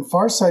opposite. In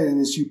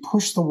farsightedness, you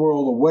push the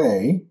world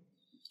away.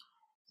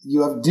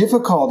 You have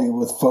difficulty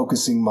with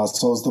focusing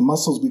muscles. The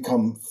muscles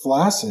become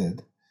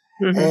flaccid.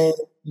 Mm-hmm. And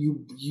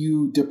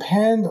you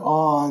depend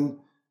on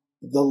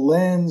the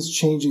lens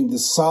changing the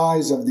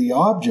size of the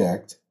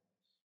object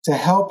to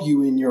help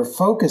you in your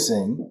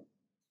focusing.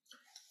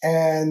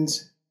 And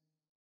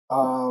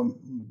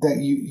that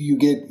you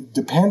get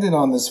dependent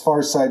on this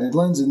farsighted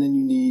lens, and then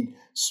you need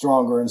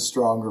stronger and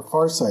stronger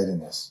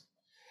farsightedness.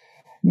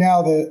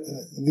 Now,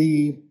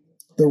 the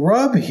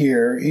rub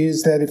here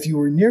is that if you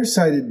were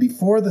nearsighted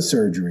before the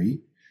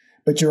surgery,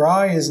 but your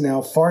eye is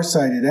now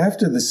farsighted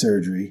after the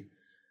surgery,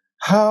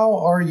 how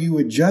are you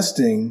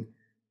adjusting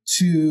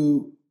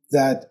to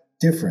that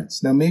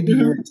difference? Now, maybe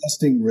you're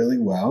adjusting really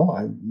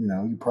well.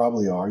 You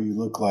probably are. You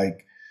look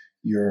like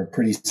you're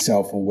pretty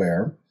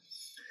self-aware.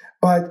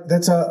 But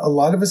that's a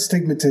lot of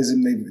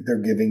astigmatism they're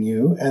giving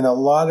you, and a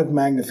lot of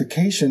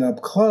magnification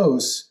up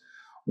close,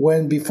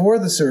 when before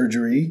the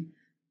surgery,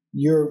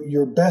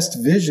 your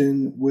best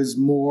vision was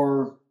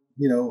more,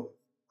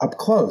 up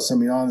close. I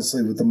mean,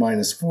 honestly, with the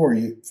minus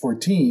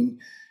 14,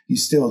 you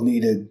still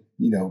needed,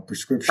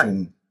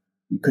 prescription.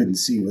 You couldn't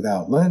see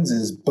without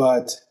lenses.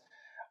 But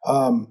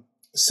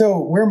so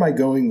where am I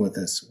going with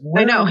this?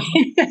 I know.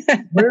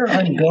 Where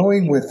I'm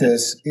going with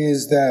this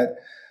is that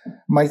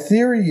my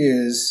theory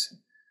is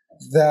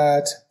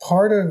that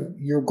part of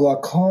your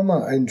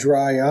glaucoma and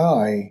dry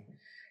eye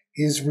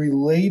is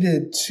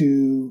related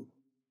to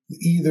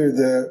either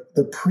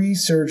the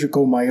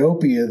pre-surgical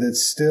myopia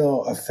that's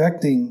still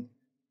affecting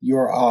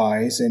your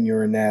eyes and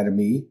your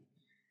anatomy,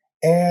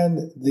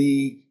 and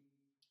the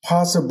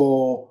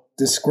possible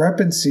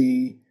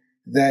discrepancy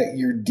that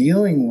you're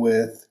dealing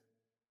with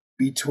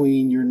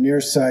between your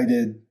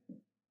nearsighted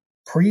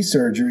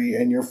pre-surgery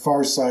and your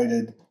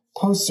farsighted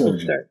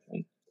post-surgery.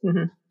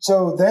 Mm-hmm.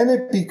 So then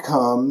it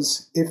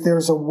becomes, if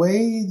there's a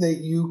way that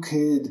you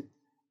could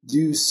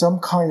do some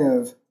kind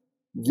of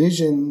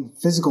vision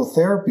physical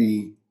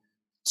therapy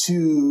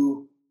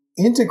to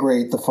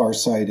integrate the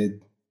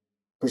farsighted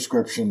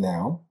prescription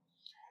now,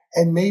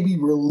 and maybe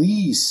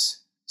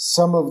release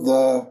some of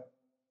the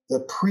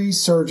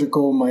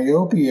pre-surgical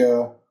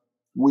myopia,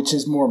 which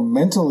is more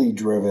mentally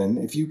driven,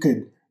 if you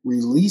could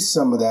release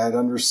some of that,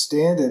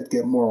 understand it,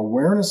 get more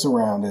awareness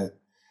around it,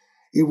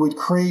 it would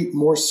create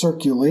more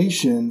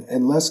circulation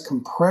and less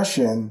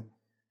compression.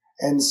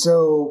 And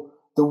so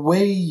the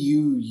way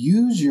you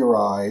use your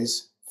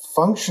eyes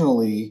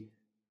functionally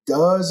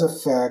does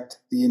affect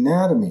the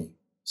anatomy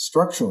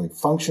structurally.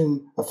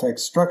 Function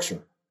affects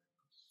structure.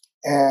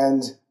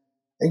 And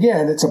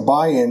again, it's a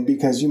buy-in,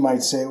 because you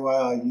might say,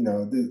 well,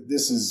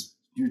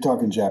 you're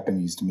talking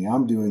Japanese to me.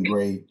 I'm doing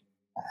great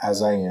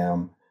as I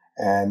am,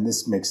 and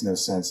this makes no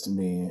sense to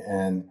me.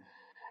 And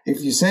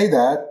if you say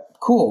that,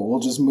 cool, we'll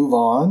just move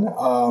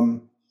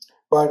on.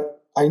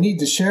 But I need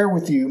to share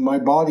with you my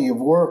body of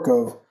work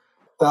of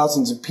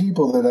thousands of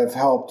people that I've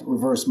helped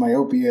reverse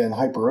myopia and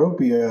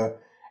hyperopia,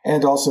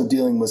 and also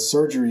dealing with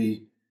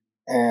surgery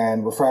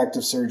and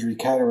refractive surgery,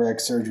 cataract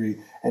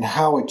surgery, and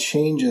how it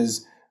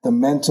changes the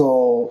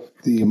mental,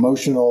 the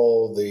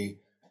emotional, the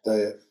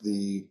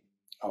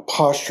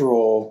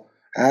postural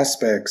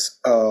aspects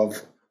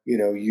of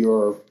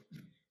your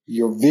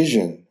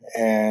vision.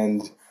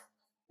 And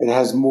it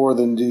has more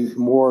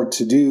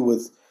to do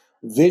with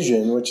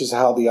vision, which is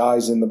how the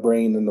eyes and the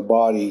brain and the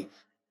body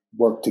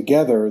work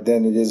together,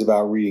 than it is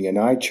about reading an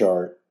eye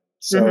chart.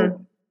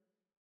 So,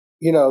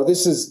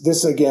 this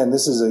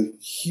is a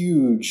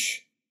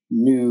huge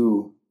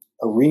new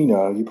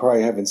arena. You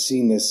probably haven't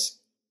seen this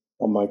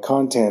on my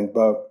content,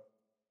 but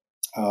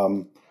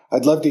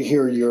I'd love to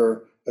hear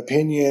your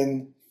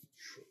opinion,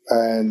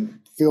 and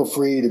feel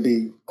free to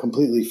be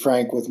completely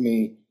frank with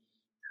me.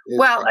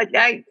 Well,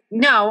 I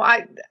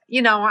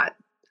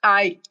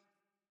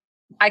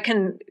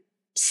can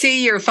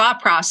see your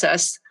thought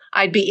process.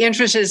 I'd be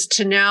interested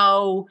to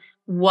know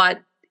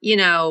what,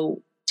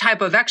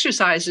 type of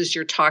exercises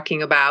you're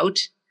talking about.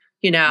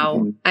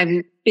 I'm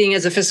being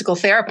as a physical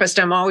therapist,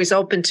 I'm always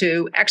open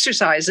to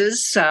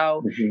exercises.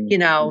 So,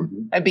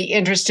 I'd be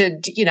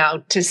interested,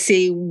 to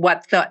see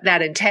what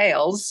that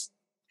entails.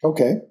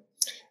 Okay.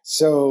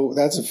 So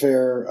that's a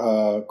fair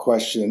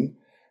question.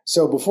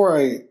 So before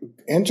I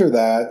enter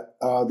that,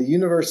 the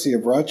University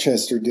of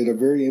Rochester did a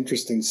very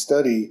interesting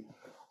study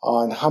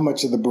on how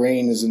much of the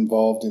brain is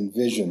involved in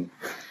vision.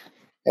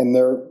 And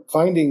their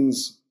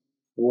findings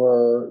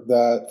were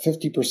that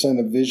 50%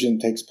 of vision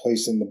takes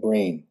place in the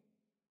brain.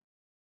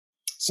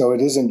 So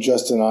it isn't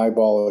just an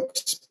eyeball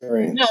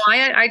experience. No,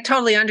 I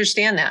totally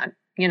understand that.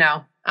 You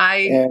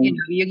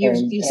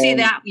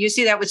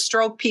see that with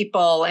stroke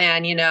people,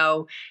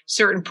 and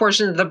certain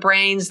portions of the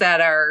brains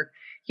that are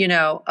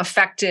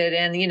affected,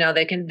 and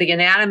the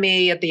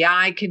anatomy of the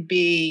eye could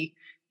be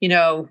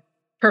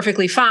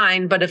perfectly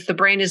fine, but if the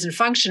brain isn't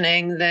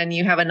functioning, then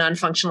you have a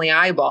non-functioning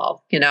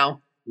eyeball.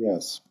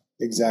 Yes,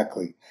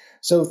 exactly.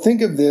 So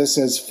think of this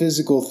as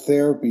physical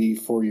therapy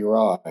for your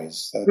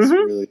eyes. That's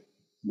really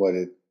what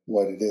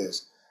it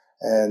is.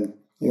 And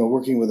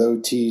working with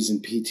OTs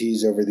and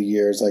PTs over the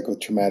years, like with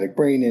traumatic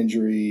brain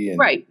injury, and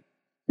right,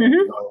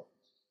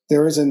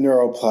 there is a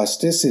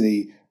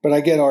neuroplasticity. But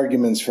I get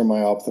arguments from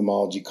my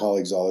ophthalmology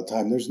colleagues all the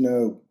time. There's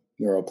no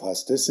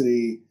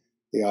neuroplasticity.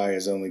 The eye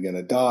is only going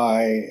to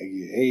die,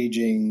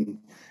 aging,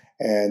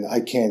 and I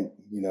can't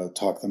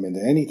talk them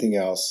into anything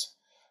else.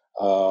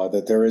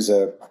 That there is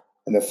an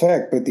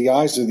effect, but the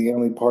eyes are the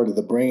only part of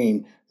the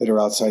brain that are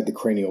outside the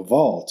cranial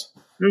vault.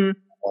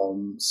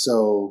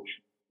 So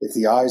if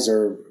the eyes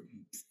are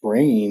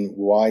brain,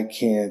 why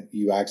can't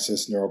you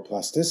access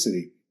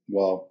neuroplasticity?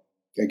 Well,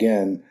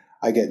 again,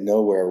 I get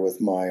nowhere with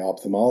my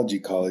ophthalmology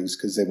colleagues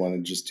because they want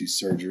to just do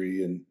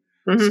surgery and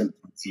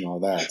symptoms and all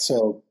that.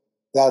 So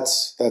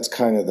that's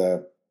kind of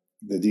the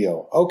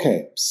deal.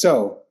 Okay,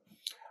 so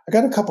I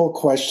got a couple of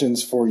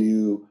questions for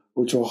you,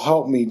 which will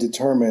help me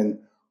determine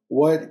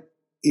what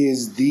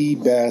is the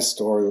best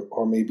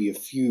or maybe a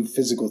few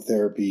physical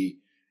therapy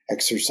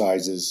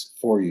exercises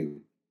for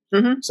you.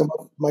 So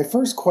my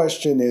first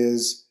question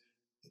is,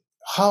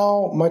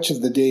 how much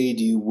of the day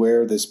do you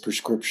wear this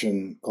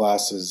prescription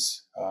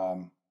glasses?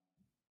 I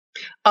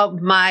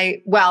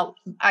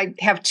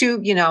have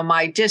two,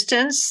 my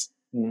distance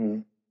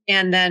and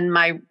then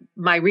my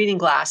reading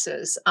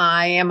glasses.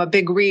 I am a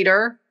big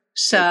reader,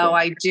 so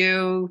I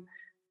do,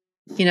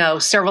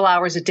 several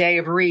hours a day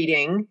of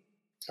reading.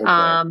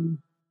 And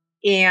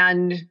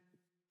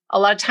a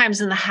lot of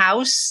times in the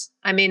house,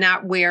 I may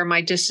not wear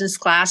my distance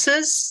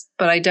glasses,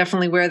 but I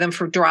definitely wear them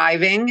for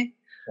driving.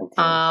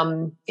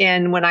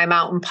 And when I'm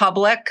out in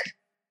public,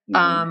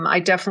 I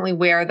definitely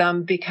wear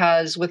them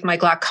because with my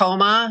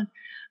glaucoma,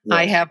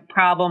 I have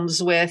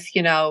problems with,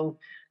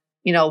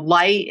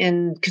 light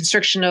and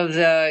constriction of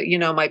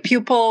the, my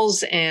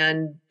pupils,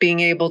 and being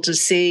able to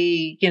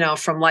see,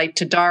 from light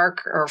to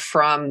dark, or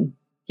from,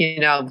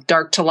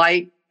 dark to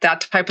light,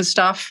 that type of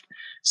stuff.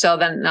 So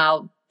then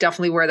I'll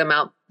definitely wear them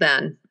out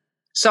then.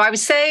 So I would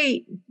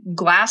say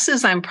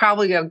glasses, I'm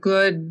probably a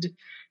good,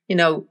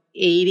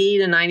 80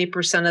 to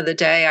 90% of the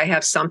day I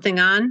have something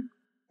on.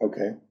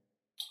 Okay.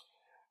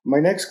 My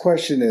next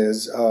question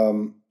is,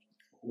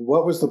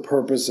 what was the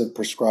purpose of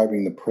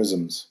prescribing the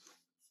prisms?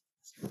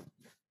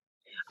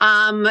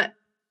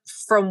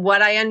 From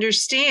what I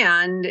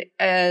understand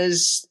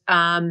is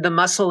the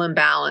muscle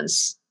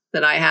imbalance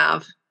that I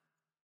have.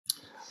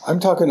 I'm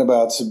talking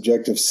about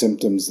subjective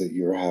symptoms that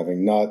you're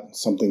having, not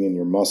something in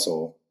your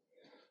muscle.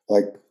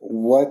 Like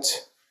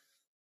what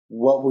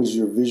was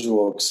your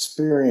visual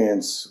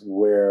experience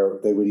where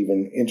they would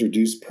even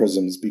introduce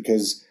prisms?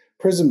 Because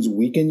prisms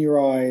weaken your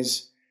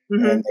eyes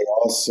and they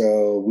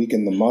also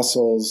weaken the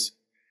muscles.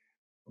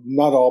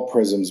 Not all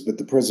prisms, but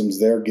the prisms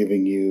they're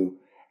giving you.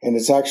 And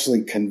it's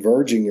actually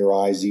converging your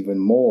eyes even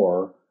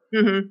more,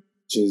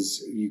 which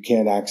is you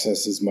can't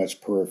access as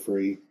much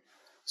periphery.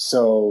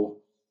 So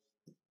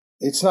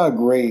it's not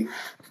great.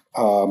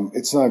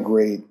 It's not a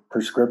great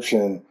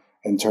prescription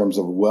in terms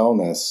of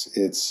wellness.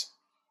 It's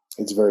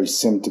very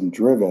symptom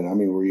driven. I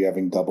mean, were you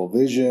having double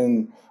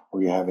vision?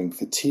 Were you having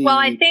fatigue? Well,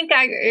 I think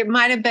it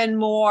might have been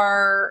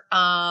more.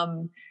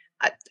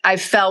 I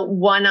felt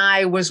one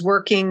eye was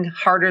working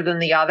harder than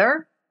the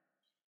other.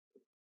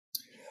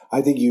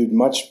 I think you'd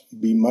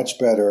be much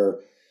better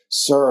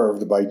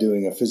served by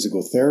doing a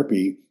physical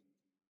therapy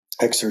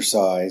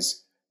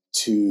exercise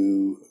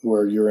to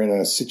where you're in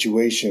a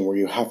situation where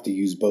you have to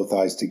use both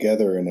eyes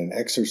together in an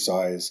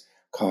exercise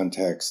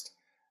context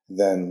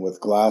than with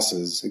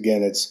glasses.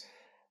 Again,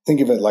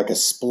 think of it like a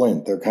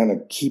splint. They're kind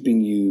of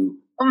keeping you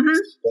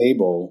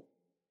stable,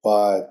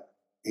 but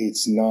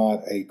it's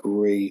not a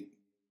great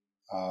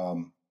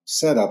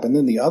setup. And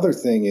then the other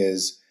thing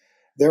is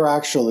there are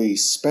actually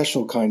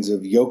special kinds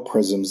of yoke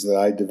prisms that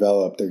I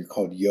developed. They're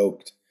called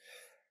yoked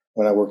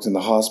when I worked in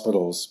the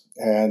hospitals.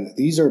 And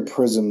these are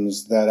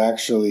prisms that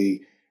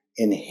actually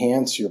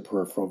enhance your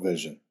peripheral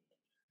vision.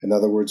 In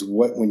other words,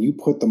 when you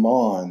put them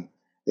on,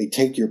 they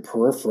take your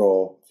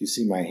peripheral, if you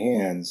see my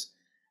hands,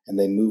 and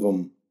they move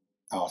them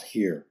out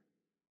here.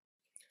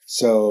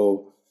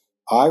 So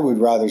I would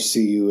rather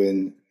see you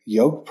in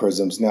yoke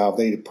prisms. Now,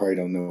 they probably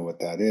don't know what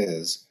that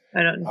is.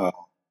 I don't know.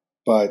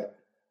 But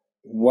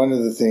one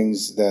of the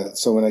things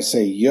so when I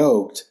say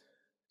yoked,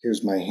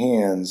 here's my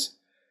hands,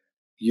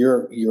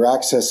 you're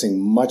accessing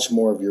much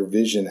more of your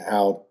vision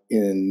out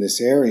in this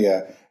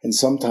area. And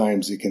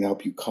sometimes it can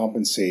help you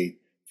compensate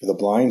for the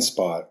blind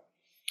spot.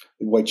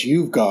 What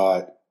you've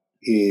got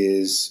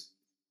is,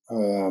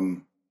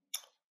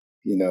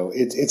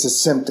 it's a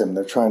symptom.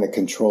 They're trying to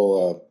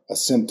control a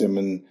symptom,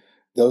 and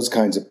those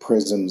kinds of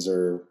prisms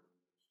are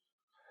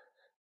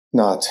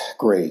not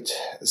great.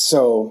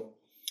 So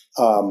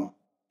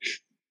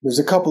there's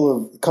a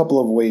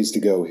couple of ways to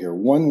go here.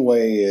 One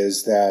way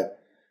is that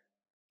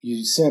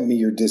you sent me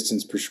your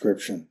distance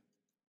prescription.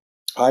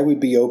 I would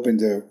be open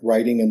to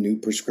writing a new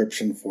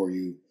prescription for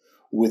you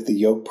with the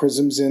yoke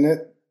prisms in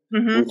it,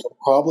 which will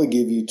probably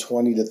give you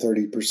 20 to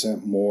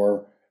 30%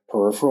 more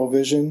peripheral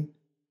vision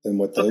than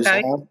what those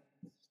have.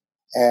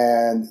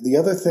 And the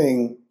other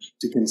thing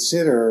to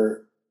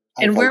consider...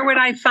 And where would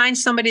I find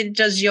somebody that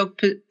does yoke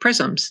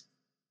prisms?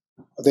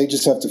 They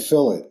just have to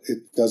fill it. It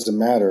doesn't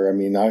matter. I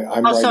mean,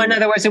 I'm also, in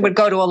other words, it would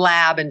go to a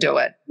lab and do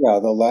it. Yeah,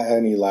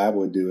 any lab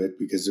would do it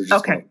because they're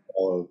just going to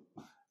follow,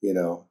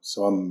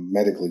 So I'm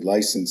medically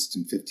licensed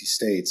in 50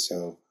 states,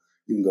 so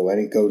you can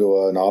go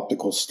to an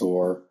optical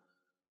store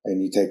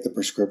and you take the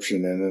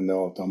prescription in and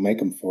they'll make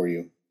them for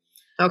you.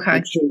 Okay.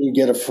 Make sure you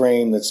get a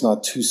frame that's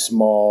not too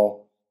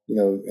small,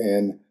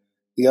 and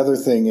the other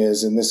thing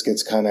is, and this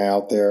gets kind of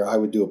out there, I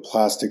would do a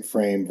plastic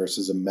frame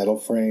versus a metal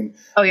frame.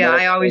 Oh yeah,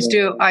 I always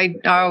do.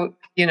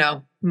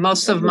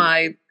 Most of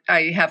I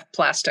have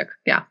plastic.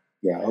 Yeah.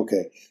 Yeah.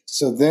 Okay.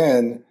 So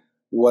then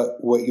what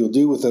you'll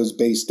do with those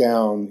base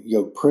down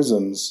yoke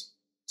prisms,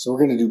 so we're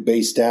going to do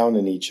base down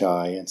in each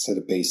eye instead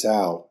of base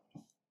out.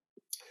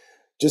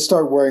 Just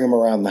start wearing them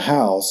around the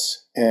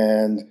house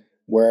and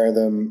wear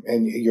them.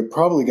 And you're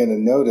probably going to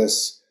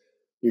notice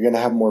you're going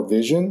to have more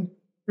vision.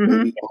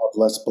 Maybe you'll have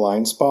less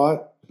blind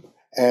spot.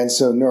 And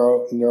so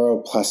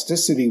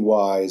neuroplasticity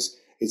wise,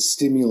 it's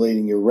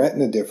stimulating your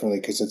retina differently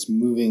because it's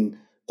moving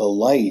the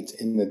light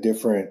in a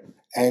different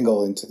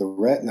angle into the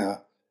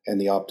retina and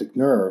the optic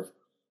nerve.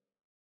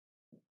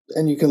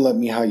 And you can let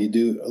me know how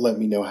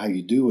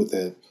you do with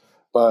it.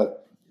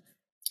 But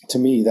to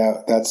me,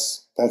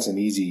 that's an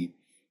easy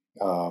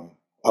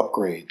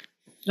upgrade.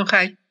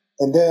 Okay.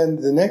 And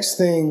then the next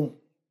thing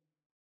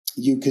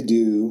you could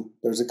do,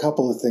 there's a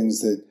couple of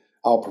things that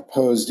I'll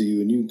propose to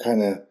you, and you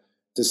kind of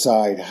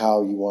decide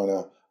how you want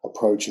to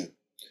approach it.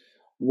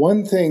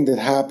 One thing that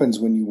happens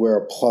when you wear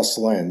a plus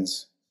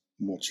lens,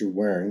 what you're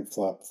wearing,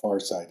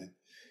 farsighted,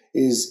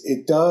 is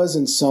it does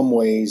in some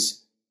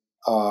ways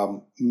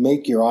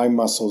make your eye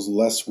muscles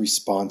less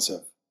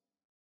responsive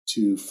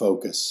to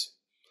focus.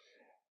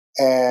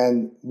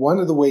 And one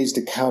of the ways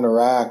to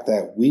counteract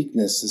that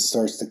weakness that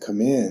starts to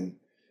come in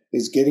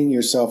is getting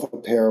yourself a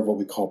pair of what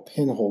we call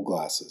pinhole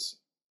glasses.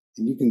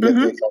 And you can get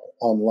those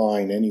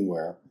online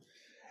anywhere.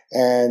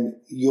 And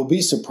you'll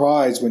be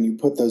surprised when you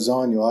put those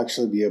on, you'll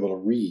actually be able to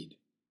read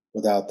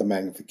without the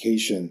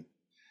magnification.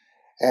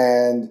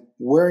 And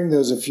wearing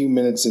those a few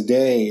minutes a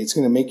day, it's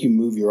going to make you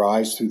move your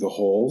eyes through the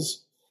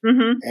holes.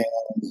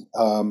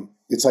 And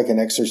it's like an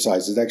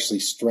exercise. It actually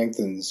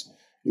strengthens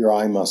your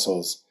eye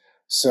muscles.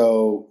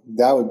 So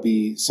that would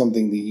be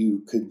something that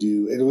you could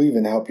do. It'll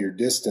even help your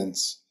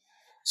distance.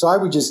 So I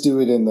would just do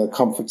it in the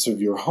comforts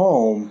of your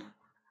home,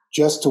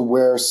 just to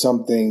wear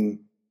something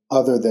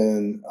other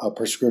than a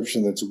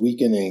prescription that's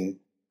weakening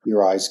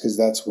your eyes, because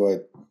that's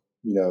what,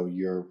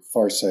 your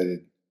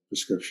farsighted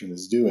prescription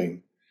is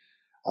doing.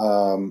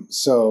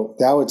 So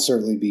that would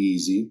certainly be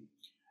easy.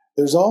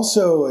 There's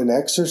also an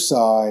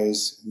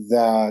exercise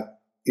that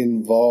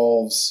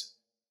involves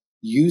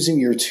using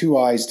your two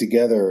eyes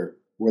together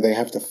where they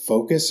have to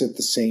focus at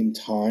the same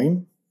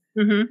time.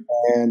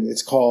 And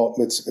it's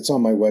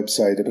on my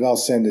website, but I'll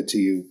send it to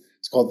you.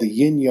 It's called the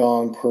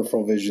yin-yang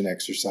peripheral vision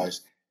exercise.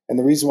 And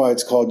the reason why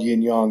it's called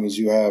yin-yang is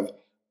you have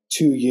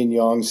two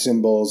yin-yang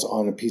symbols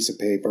on a piece of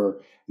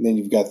paper, and then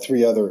you've got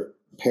three other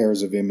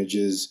pairs of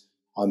images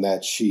on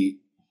that sheet.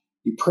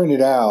 You print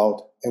it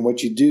out, and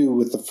what you do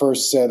with the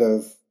first set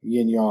of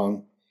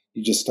yin-yang,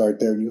 you just start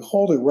there, and you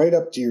hold it right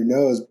up to your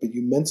nose, but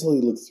you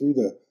mentally look through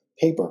the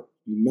paper.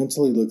 You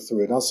mentally look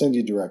through it, and I'll send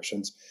you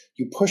directions.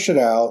 You push it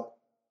out,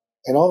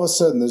 and all of a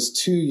sudden, those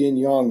two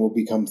yin-yang will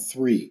become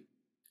three.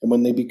 And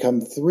when they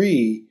become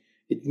three,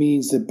 it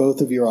means that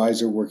both of your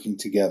eyes are working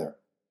together.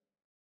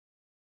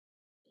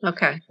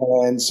 Okay.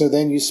 And so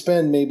then you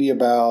spend maybe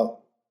about,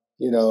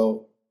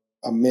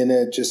 a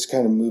minute just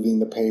kind of moving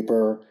the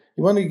paper.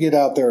 You want to get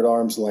out there at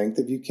arm's length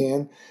if you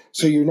can.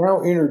 So you're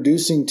now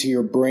introducing to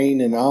your brain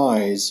and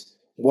eyes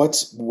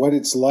what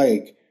it's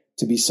like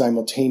to be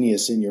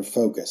simultaneous in your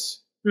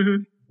focus.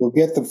 Mm-hmm. You'll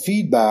get the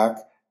feedback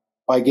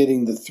by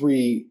getting the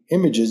 3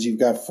 images. You've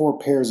got 4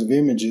 pairs of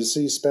images, so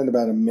you spend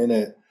about a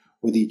minute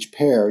with each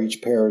pair.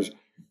 Each pair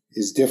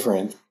is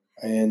different.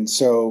 And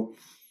so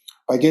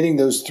by getting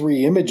those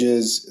 3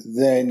 images,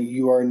 then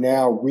you are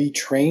now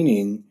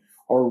retraining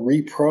or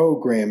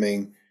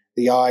reprogramming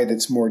the eye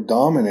that's more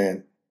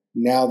dominant.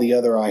 Now the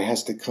other eye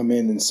has to come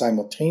in, and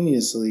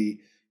simultaneously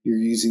you're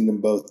using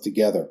them both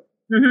together.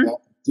 Mm-hmm. Now,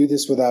 do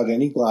this without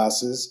any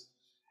glasses,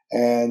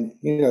 and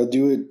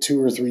do it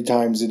 2 or 3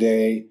 times a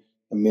day,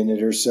 a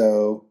minute or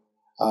so.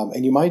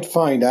 And you might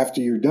find after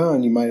you're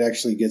done, you might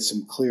actually get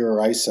some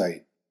clearer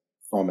eyesight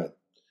from it,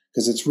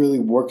 because it's really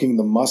working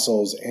the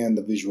muscles and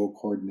the visual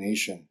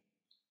coordination.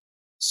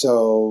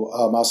 So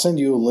I'll send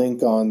you a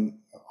link on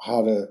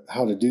how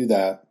to do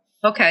that.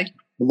 Okay.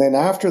 And then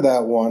after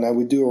that one, I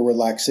would do a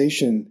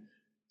relaxation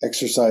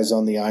exercise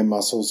on the eye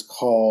muscles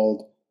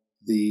called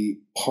the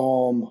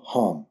palm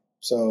hum.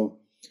 So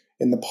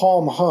in the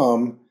palm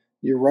hum,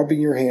 you're rubbing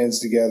your hands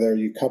together,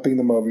 you're cupping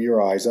them over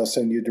your eyes. I'll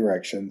send you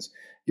directions.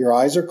 Your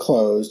eyes are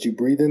closed. You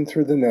breathe in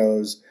through the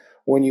nose.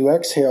 When you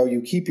exhale,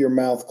 you keep your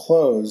mouth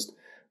closed,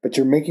 but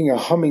you're making a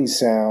humming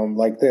sound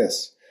like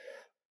this.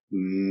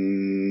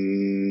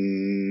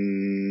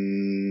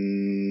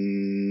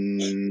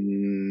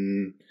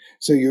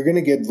 So you're going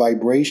to get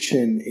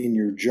vibration in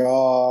your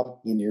jaw,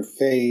 in your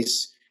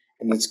face,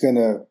 and it's going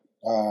to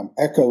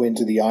echo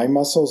into the eye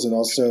muscles. And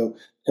also,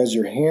 because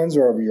your hands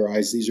are over your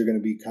eyes, these are going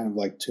to be kind of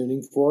like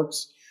tuning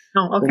forks.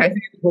 Oh, okay.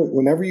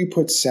 Whenever you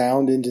put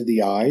sound into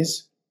the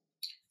eyes,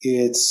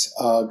 it's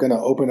going to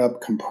open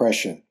up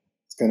compression.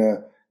 It's going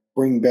to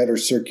bring better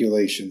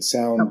circulation.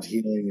 Sound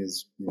healing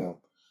is,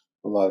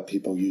 a lot of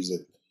people use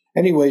it.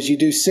 Anyways, you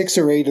do 6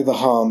 or 8 of the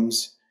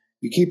hums.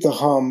 You keep the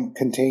hum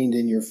contained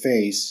in your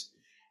face.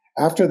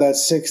 After that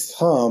 6th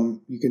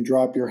hum, you can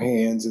drop your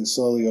hands and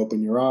slowly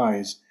open your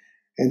eyes.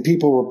 And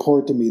people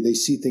report to me they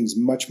see things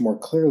much more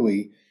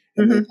clearly,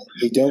 and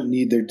they don't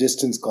need their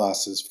distance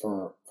glasses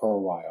for a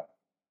while.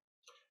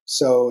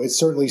 So it's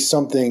certainly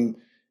something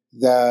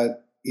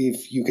that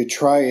if you could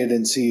try it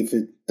and see if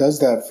it does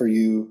that for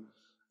you,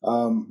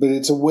 but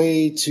it's a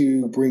way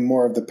to bring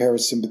more of the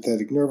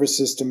parasympathetic nervous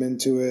system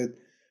into it,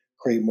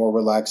 create more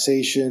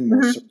relaxation,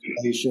 more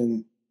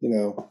circulation.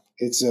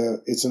 It's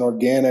an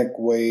organic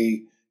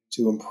way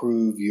to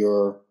improve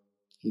your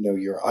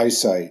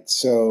eyesight.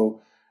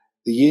 So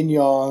the yin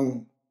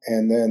yang,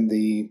 and then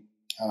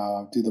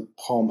do the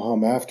palm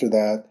hum after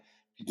that.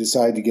 If you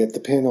decide to get the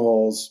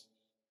pinholes,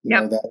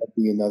 that would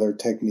be another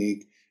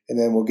technique. And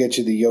then we'll get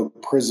you the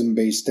yoke prism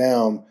base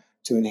down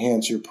to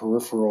enhance your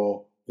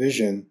peripheral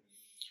vision.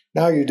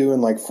 Now you're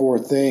doing like 4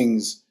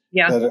 things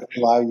that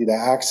allow you to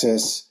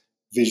access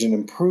vision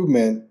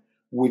improvement,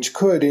 which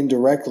could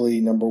indirectly,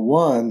 number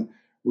 1,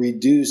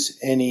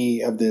 reduce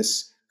any of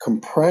this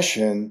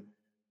compression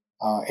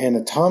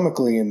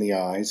anatomically in the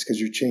eyes, because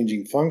you're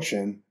changing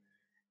function.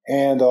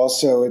 And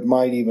also it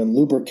might even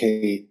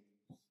lubricate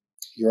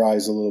your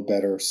eyes a little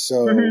better.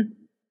 So,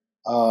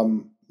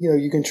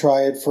 you can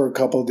try it for a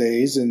couple of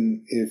days,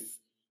 and if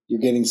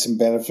you're getting some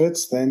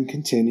benefits, then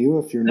continue.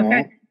 If you're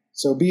not,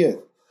 so be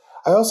it.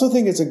 I also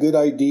think it's a good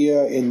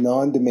idea in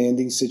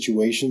non-demanding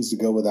situations to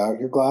go without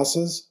your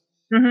glasses.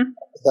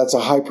 That's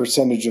a high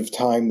percentage of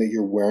time that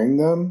you're wearing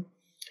them.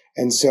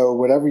 And so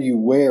whatever you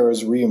wear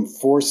is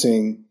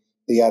reinforcing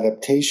the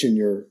adaptation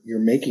you're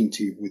making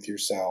with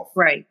yourself.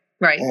 Right.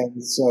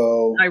 And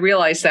so I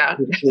realize that.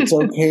 It's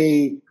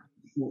okay.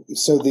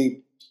 So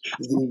the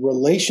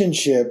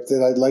relationship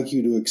that I'd like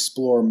you to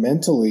explore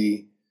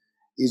mentally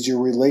is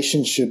your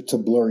relationship to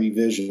blurry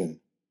vision.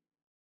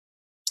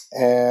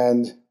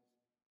 And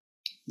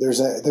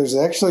there's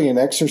actually an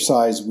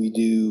exercise we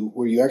do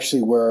where you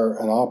actually wear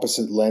an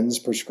opposite lens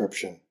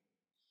prescription.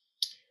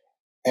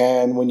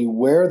 And when you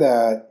wear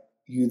that,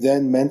 you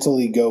then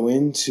mentally go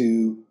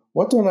into,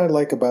 what don't I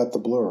like about the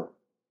blur?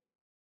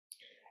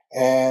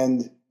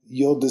 And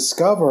you'll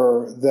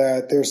discover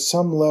that there's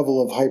some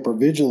level of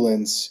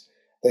hypervigilance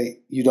that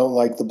you don't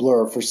like the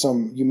blur.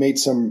 You made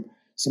some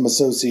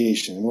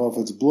association. Well, if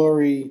it's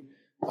blurry,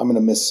 I'm going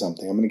to miss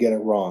something. I'm going to get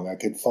it wrong. I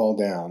could fall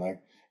down.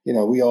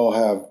 We all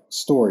have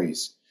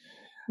stories.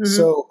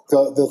 So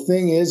the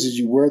thing is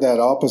you wear that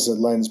opposite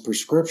lens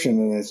prescription,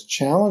 and it's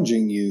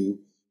challenging you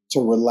to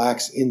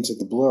relax into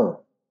the blur.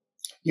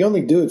 You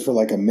only do it for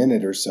like a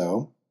minute or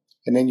so,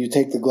 and then you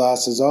take the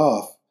glasses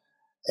off,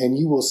 and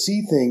you will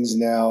see things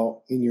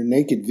now in your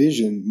naked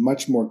vision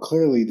much more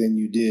clearly than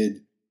you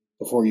did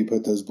before you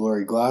put those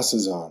blurry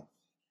glasses on.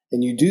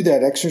 And you do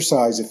that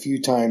exercise a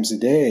few times a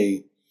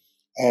day,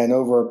 and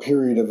over a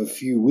period of a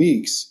few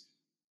weeks,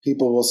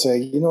 people will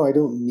say, I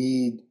don't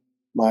need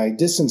my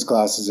distance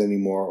glasses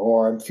anymore,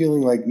 or I'm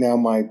feeling like now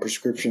my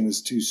prescription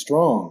is too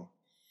strong.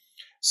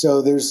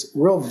 So there's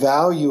real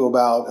value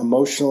about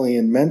emotionally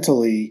and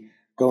mentally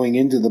going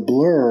into the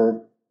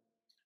blur,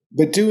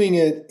 but doing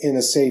it in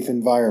a safe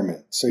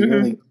environment. So you're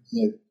only doing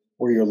it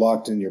where you're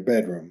locked in your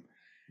bedroom.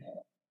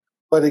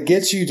 But it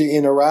gets you to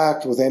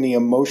interact with any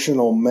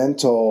emotional,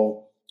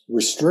 mental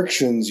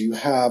restrictions you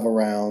have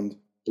around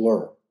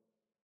blur.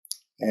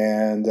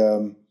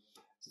 And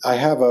I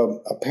have a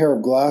pair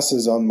of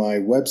glasses on my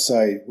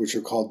website, which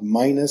are called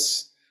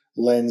minus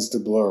lens to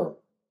blur.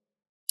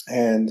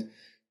 And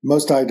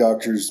most eye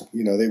doctors,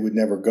 they would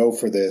never go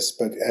for this.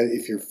 But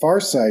if you're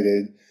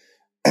farsighted,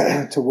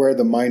 to wear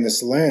the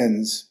minus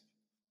lens,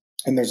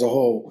 and there's a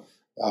whole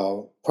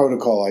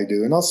protocol I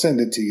do, and I'll send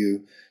it to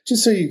you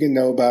just so you can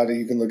know about it.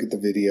 You can look at the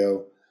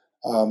video.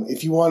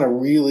 If you want to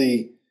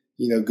really,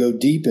 go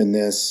deep in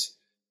this,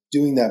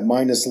 doing that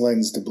minus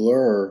lens to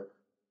blur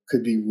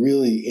could be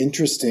really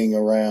interesting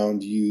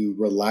around you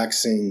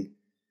relaxing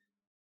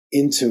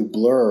into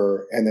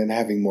blur and then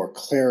having more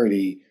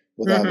clarity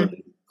without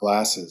any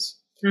glasses.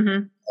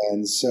 Mm-hmm.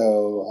 And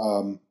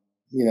so,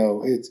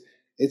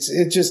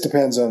 it just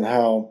depends on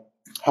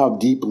how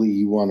deeply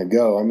you want to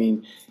go. I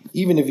mean,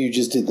 even if you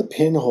just did the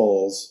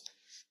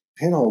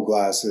pinhole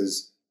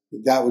glasses,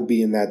 that would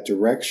be in that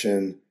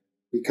direction,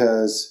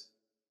 because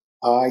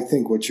I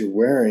think what you're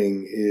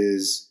wearing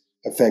is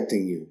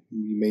affecting you.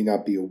 You may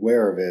not be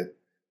aware of it,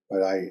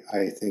 but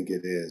I think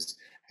it is.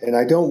 And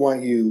I don't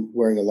want you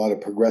wearing a lot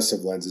of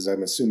progressive lenses.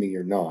 I'm assuming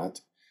you're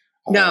not.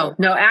 No.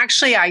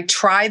 Actually, I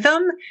tried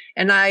them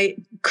and I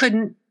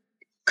couldn't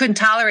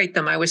tolerate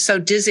them. I was so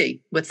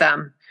dizzy with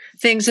them.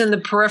 Things in the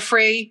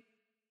periphery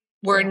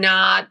were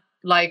not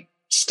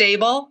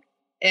stable,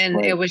 and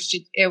right.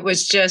 it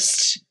was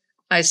just.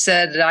 I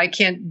said, I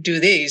can't do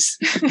these.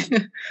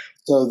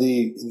 So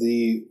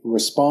the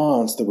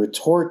response, the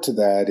retort to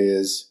that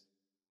is,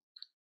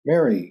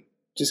 Mary,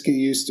 just get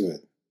used to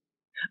it.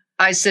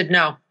 I said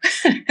no.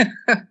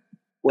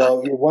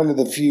 Well, you're one of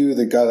the few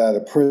that got out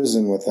of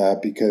prison with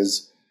that,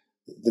 because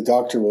the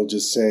doctor will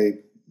just say,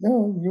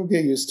 no, you'll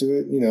get used to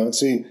it. And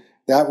see,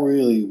 that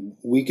really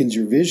weakens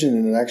your vision,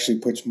 and it actually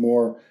puts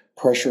more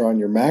pressure on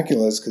your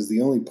maculas, because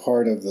the only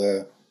part of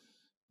the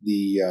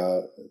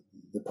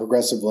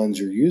progressive lens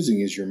you're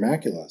using is your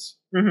maculas.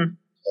 Mm-hmm.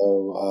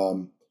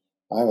 So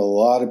I have a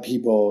lot of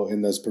people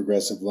in those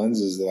progressive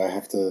lenses that I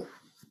have to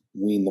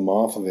wean them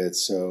off of it.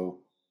 So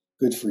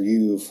good for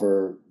you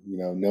for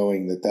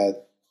knowing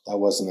that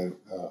wasn't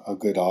a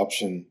good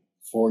option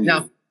for you.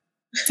 No.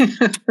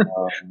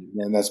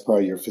 And that's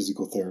probably your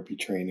physical therapy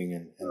training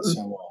and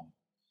so on.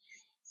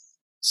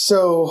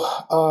 So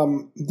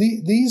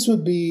these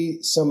would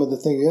be some of the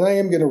things, and I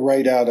am going to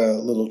write out a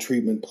little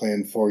treatment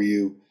plan for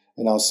you,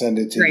 and I'll send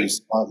it to you,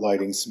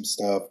 spotlighting some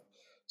stuff.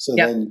 So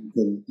then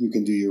you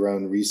can do your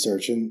own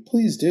research, and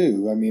please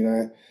do. I mean,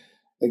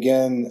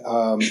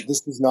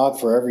 this is not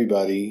for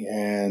everybody,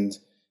 and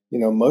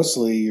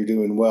mostly you're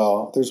doing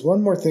well. There's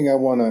one more thing I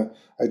want to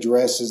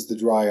address, is the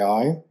dry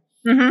eye.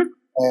 Mm-hmm.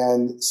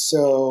 And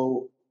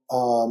so,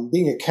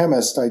 being a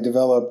chemist, I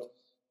developed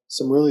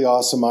some really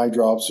awesome eye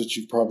drops, which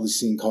you've probably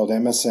seen, called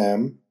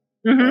MSM,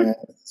 and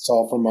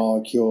sulfur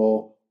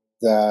molecule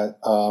that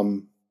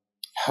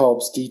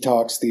helps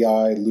detox the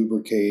eye,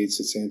 lubricates,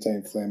 it's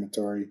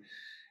anti-inflammatory.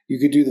 You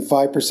could do the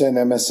 5%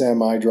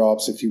 MSM eye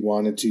drops if you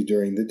wanted to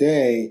during the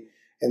day.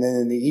 And then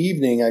in the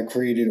evening, I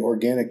created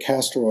organic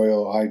castor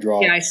oil eye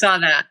drop. Yeah, I saw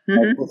that.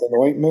 Mm-hmm. With an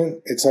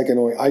ointment. It's like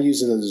I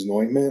use it as an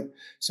ointment.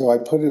 So I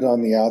put it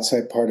on the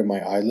outside part of my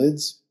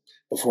eyelids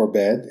before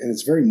bed, and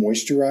it's very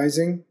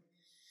moisturizing.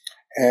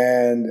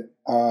 And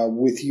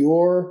with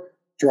your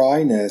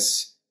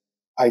dryness,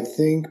 I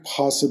think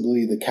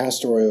possibly the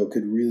castor oil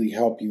could really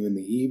help you in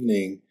the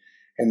evening,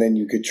 and then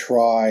you could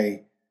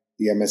try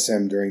the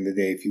MSM during the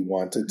day if you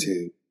wanted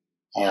to.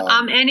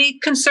 Any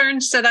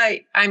concerns that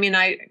I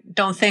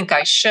don't think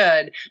I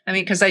should. I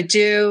mean, because I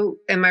do,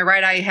 in my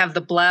right eye, have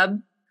the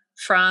bleb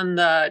from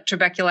the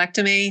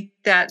trabeculectomy,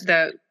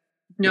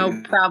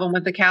 no problem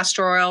with the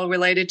castor oil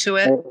related to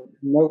it.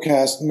 No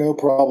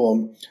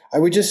problem. I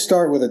would just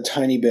start with a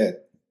tiny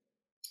bit.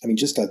 I mean,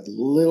 just a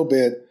little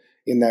bit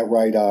in that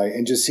right eye,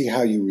 and just see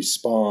how you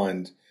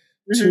respond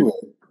to it.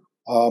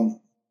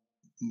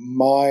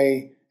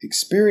 My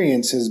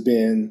experience has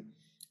been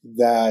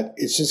that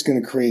it's just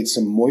going to create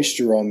some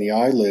moisture on the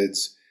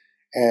eyelids,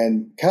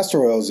 and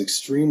castor oil is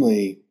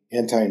extremely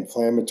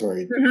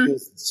anti-inflammatory. It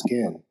heals the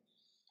skin.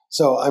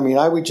 So, I mean,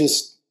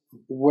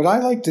 what I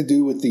like to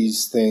do with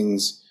these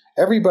things,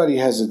 everybody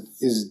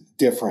is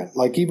different.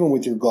 Like even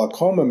with your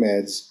glaucoma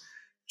meds,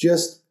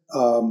 just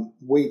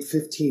wait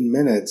 15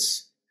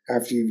 minutes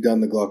after you've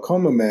done the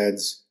glaucoma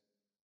meds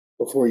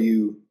before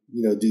you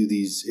do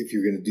these. If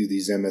you're going to do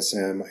these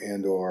MSM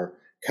and or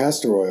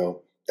castor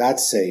oil,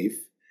 that's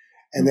safe.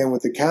 And then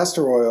with the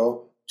castor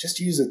oil,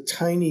 just use a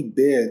tiny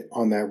bit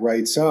on that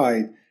right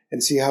side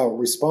and see how it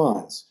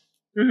responds.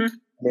 I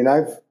mean,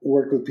 I've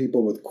worked with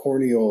people with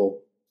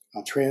corneal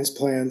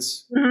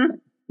transplants,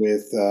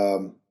 with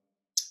the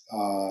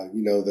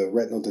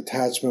retinal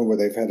detachment, where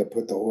they've had to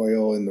put the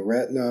oil in the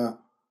retina,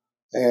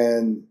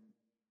 and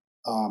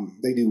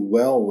they do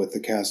well with the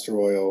castor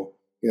oil.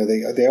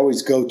 They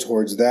always go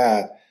towards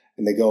that,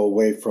 and they go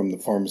away from the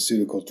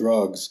pharmaceutical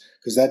drugs,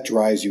 because that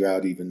dries you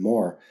out even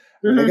more.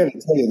 I mean, I got to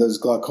tell you, those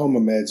glaucoma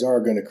meds are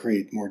going to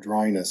create more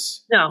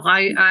dryness. No,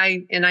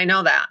 I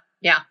know that.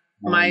 Yeah.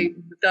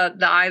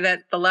 The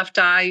left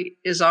eye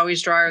is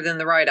always drier than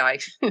the right eye.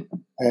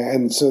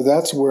 And so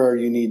that's where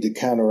you need to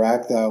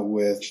counteract that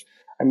with,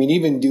 I mean,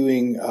 even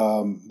doing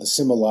the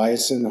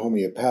Similacin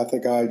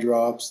homeopathic eye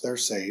drops, they're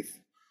safe.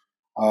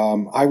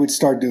 I would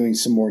start doing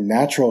some more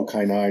natural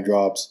kind of eye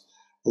drops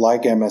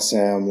like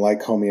MSM,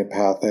 like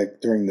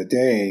homeopathic during the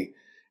day,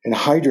 and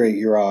hydrate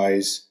your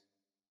eyes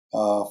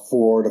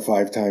 4 to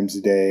 5 times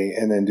a day,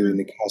 and then doing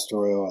the castor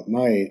oil at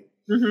night.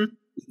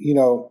 You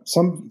know,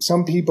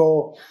 some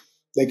people,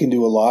 they can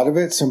do a lot of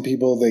it. Some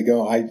people, they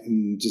go, I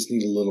just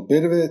need a little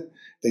bit of it.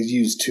 They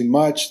use too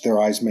much. Their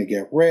eyes may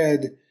get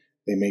red.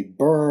 They may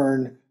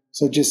burn.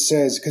 So it just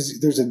says, because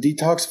there's a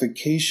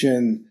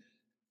detoxification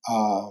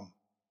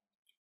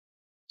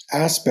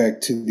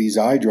aspect to these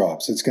eye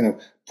drops. It's going to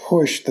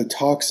push the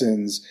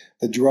toxins,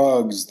 the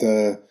drugs,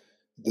 the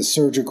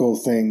surgical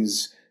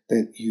things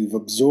that you've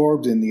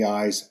absorbed in the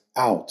eyes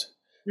out.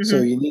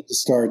 So you need to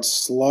start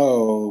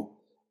slow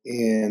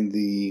in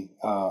the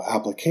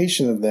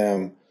application of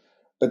them.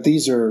 But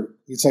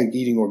it's like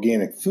eating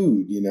organic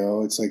food, you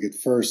know. It's like at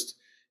first,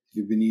 if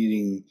you've been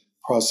eating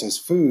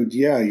processed food,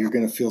 yeah, you're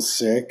going to feel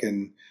sick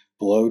and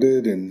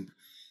bloated, and,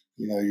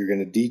 you know, you're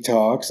going to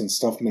detox and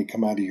stuff may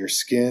come out of your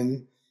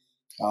skin.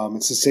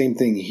 It's the same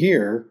thing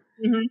here,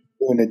 doing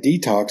a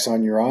detox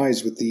on your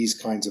eyes with these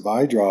kinds of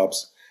eye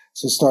drops.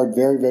 So start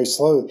very, very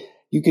slow.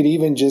 You could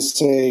even just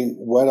say,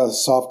 wet a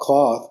soft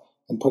cloth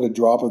and put a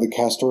drop of the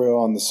castor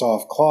oil on the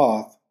soft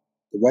cloth,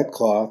 the wet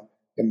cloth,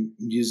 and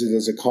use it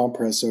as a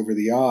compress over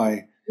the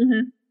eye.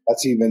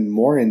 That's even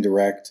more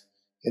indirect,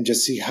 and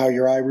just see how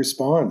your eye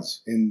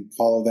responds and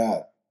follow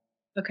that.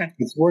 Okay.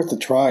 It's worth to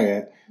try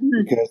it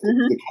because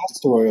the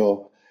castor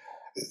oil,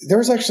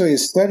 there's actually a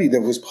study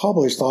that was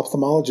published.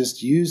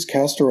 Ophthalmologists use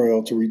castor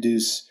oil to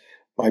reduce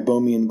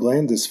meibomian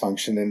gland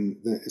dysfunction and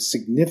the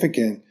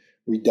significant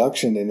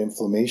reduction in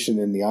inflammation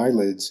in the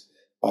eyelids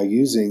by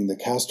using the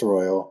castor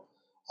oil.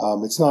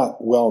 It's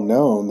not well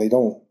known.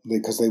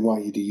 Because they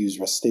want you to use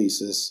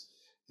Restasis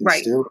and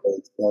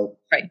steroids. But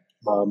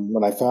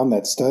when I found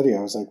that study, I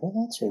was like,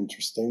 well, that's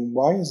interesting.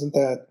 Why isn't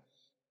that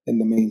in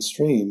the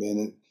mainstream?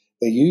 And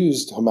they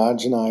used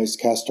homogenized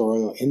castor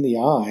oil in the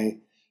eye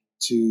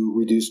to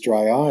reduce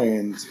dry eye,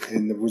 and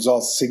the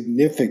results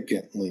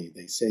significantly,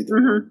 they say the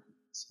word,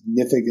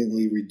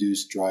 significantly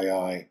reduced dry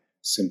eye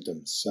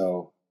symptoms.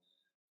 So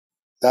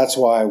that's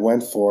why I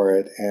went for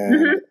it,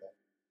 and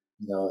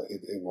you know,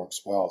 it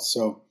works well.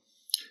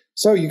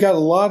 So you got a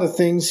lot of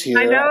things here.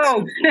 I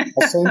know.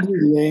 I'll send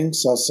you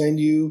links. I'll send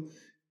you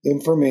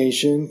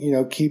information. You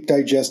know, keep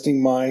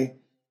digesting my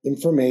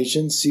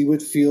information. See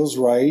what feels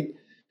right.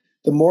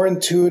 The more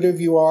intuitive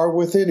you are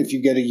with it, if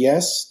you get a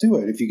yes, do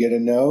it. If you get a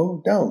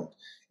no, don't.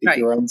 If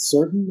you're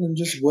uncertain, then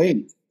just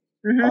wait.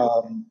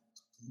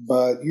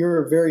 But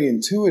you're very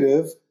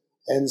intuitive,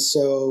 and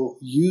so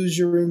use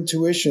your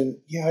intuition.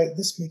 Yeah,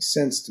 this makes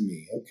sense to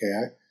me. Okay,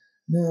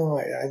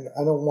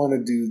 I don't want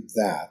to do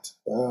that.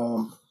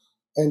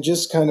 And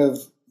just kind of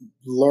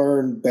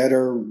learn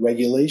better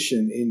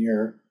regulation in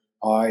your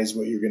eyes,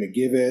 what you're going to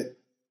give it.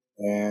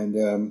 And,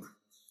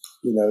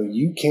 you know,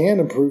 you can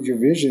improve your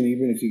vision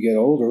even if you get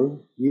older,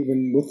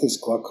 even with this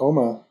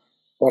glaucoma.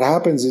 What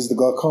happens is the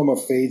glaucoma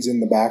fades in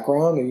the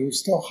background and you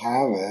still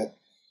have it,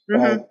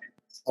 but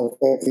it's not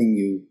affecting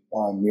you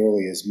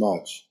nearly as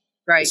much.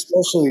 Right.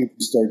 Especially if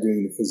you start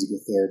doing the physical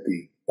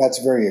therapy. That's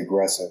very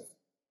aggressive.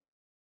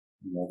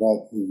 You know,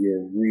 that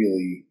you're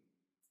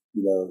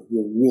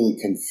really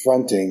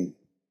confronting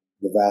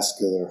the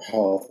vascular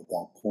health at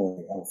that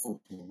point on a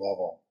functional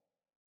level,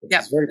 which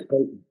is very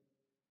potent.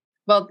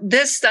 Well,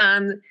 this,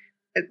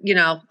 you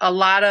know, a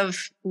lot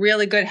of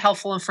really good,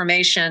 helpful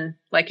information,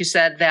 like you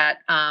said, that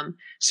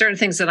certain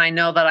things that I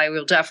know that I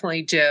will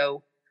definitely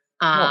do,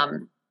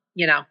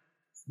 you know,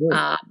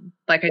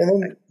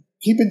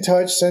 keep in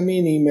touch, send me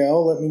an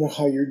email, let me know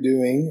how you're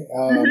doing,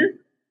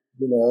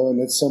 you know,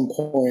 and at some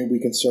point we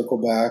can circle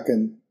back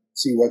and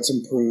see what's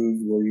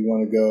improved, where you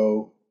want to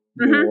go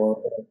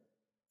more.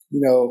 You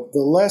know,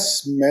 the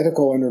less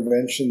medical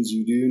interventions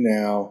you do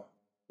now,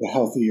 the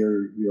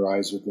healthier your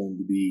eyes are going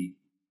to be.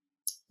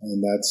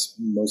 And that's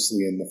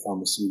mostly in the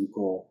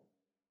pharmaceutical.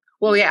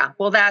 Well, yeah.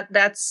 Well,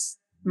 that's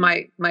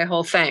my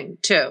whole thing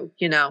too.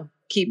 You know,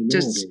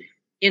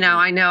 you know,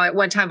 I know at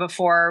one time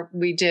before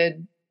we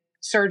did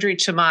surgery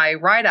to my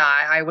right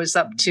eye, I was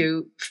up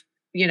to,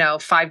 you know,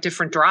 5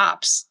 different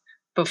drops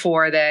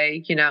before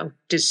they, you know,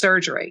 did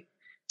surgery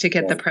to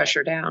get the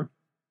pressure down.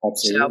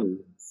 Absolutely.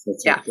 So,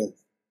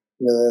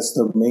 that's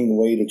the main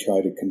way to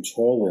try to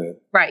control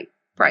it. Right.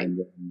 And,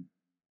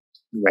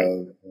 you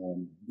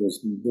know,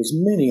 there's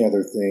many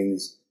other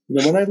things. You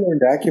know, when I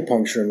learned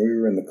acupuncture and we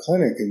were in the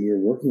clinic and we were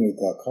working with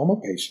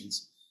glaucoma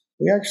patients,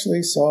 we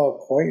actually saw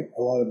quite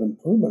a lot of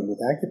improvement with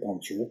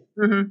acupuncture.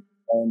 And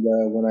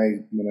when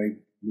I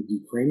would do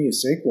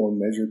craniosacral and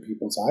measure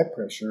people's eye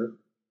pressure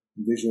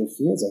and visual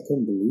fields, I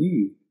couldn't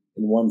believe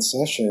in one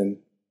session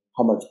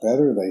how much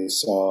better they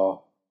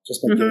saw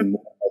just by getting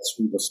more of that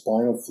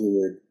cerebrospinal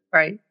fluid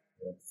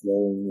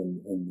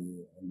flowing in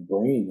the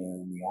brain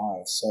and in the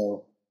eye.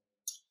 So,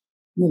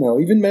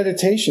 even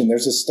meditation,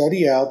 there's a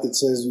study out that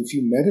says if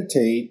you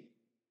meditate,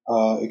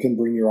 it can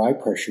bring your eye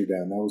pressure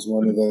down. That was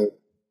one of the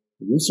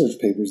research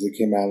papers that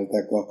came out at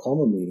that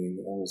glaucoma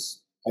meeting.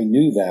 I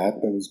knew that,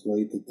 but it was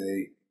great that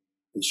they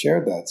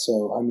shared that.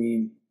 So,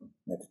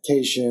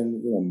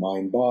 meditation,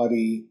 mind,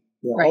 body,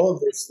 right. all of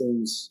those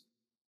things.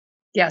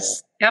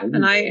 Yes. Yep.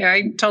 And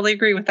I totally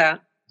agree with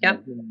that.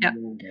 Yep. Yep.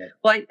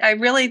 Well, I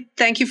really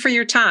thank you for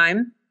your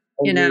time.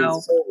 You're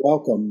so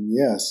welcome.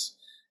 Yes.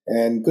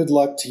 And good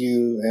luck to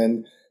you.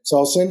 And so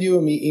I'll send you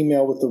an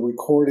email with the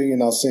recording,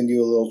 and I'll send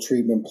you a little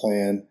treatment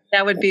plan.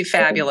 That would be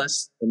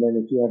fabulous. And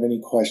then if you have any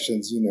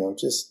questions,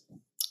 just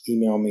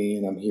email me,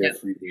 and I'm here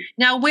for you.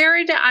 Now,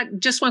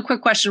 just one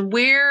quick question.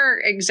 Where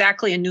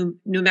exactly in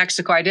New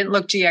Mexico? I didn't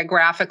look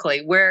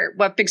geographically.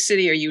 What big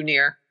city are you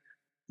near?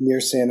 Near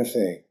Santa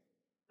Fe.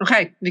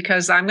 Okay,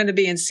 because I'm going to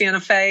be in Santa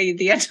Fe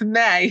the end of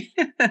May.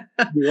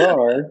 You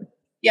are?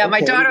 Yeah,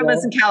 my daughter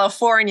lives in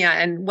California,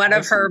 and one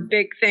of her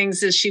big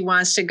things is she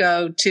wants to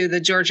go to the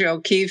Georgia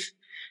O'Keeffe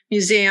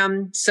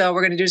Museum. So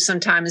we're going to do some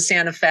time in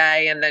Santa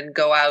Fe and then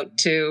go out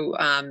to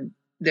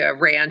the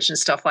ranch and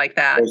stuff like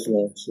that. Ghost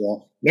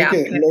Ranch,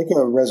 Make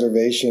a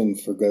reservation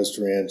for Ghost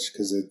Ranch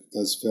because it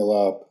does fill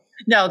up.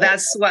 No,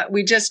 that's what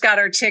we just got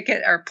our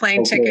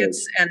plane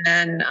tickets, and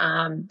then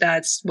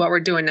that's what we're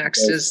doing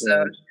next.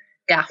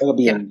 It'll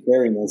be a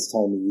very nice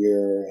time of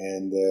year,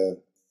 and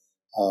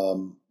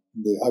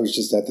I was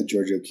just at the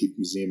Georgia O'Keeffe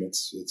Museum.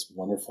 It's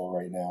wonderful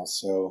right now.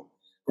 So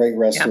great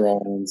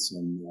restaurants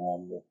and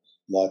a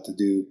lot to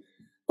do.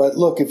 But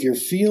look, if you're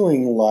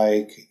feeling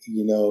like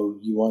you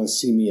want to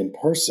see me in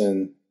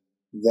person,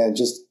 then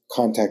just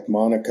contact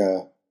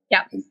Monica.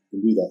 Yeah, and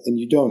do that. And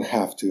you don't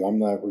have to. I'm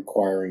not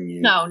requiring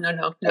you. No.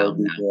 It'll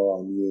be more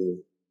on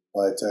you.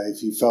 But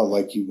if you felt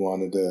like you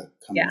wanted to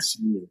come and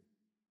see me.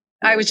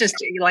 I was just,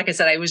 like I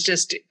said, I was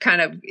just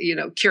kind of,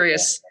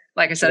 curious.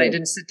 Like I said, I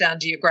didn't sit down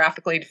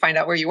geographically to find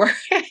out where you were.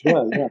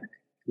 Yeah.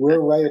 We're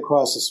right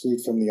across the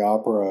street from the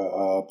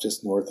opera,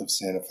 just north of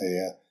Santa Fe,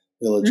 a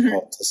village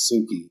called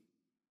Tasuki.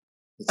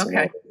 It's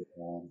another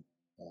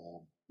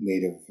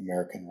Native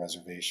American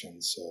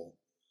reservation. So,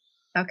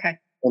 okay.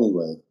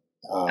 Anyway.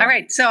 All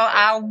right. So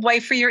I'll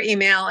wait for your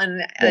email,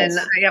 and I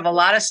have a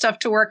lot of stuff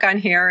to work on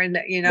here, and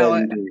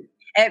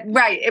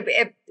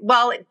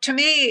well, to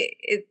me,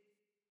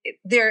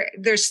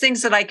 there's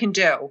things that I can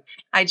do.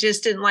 I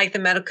just didn't like the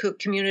medical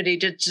community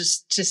to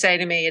say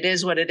to me, it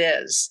is what it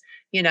is,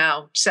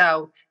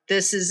 so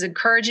this is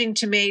encouraging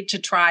to me to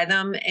try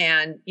them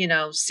and,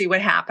 see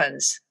what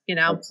happens,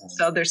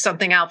 so there's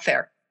something out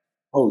there.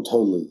 Oh,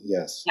 totally.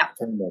 Yes. Yeah.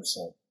 Very much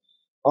so.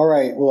 All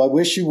right. Well, I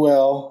wish you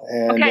well,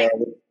 and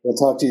we'll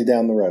talk to you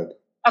down the road.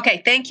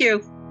 Okay. Thank you.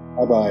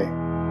 Bye-bye.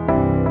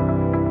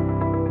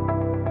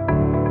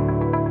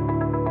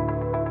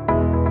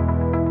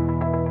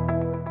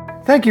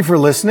 Thank you for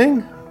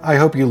listening. I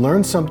hope you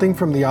learned something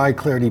from the Eye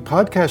Clarity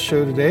podcast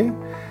show today.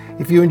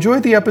 If you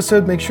enjoyed the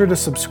episode, make sure to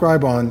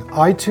subscribe on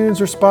iTunes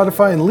or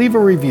Spotify and leave a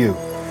review.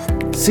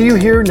 See you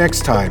here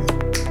next time.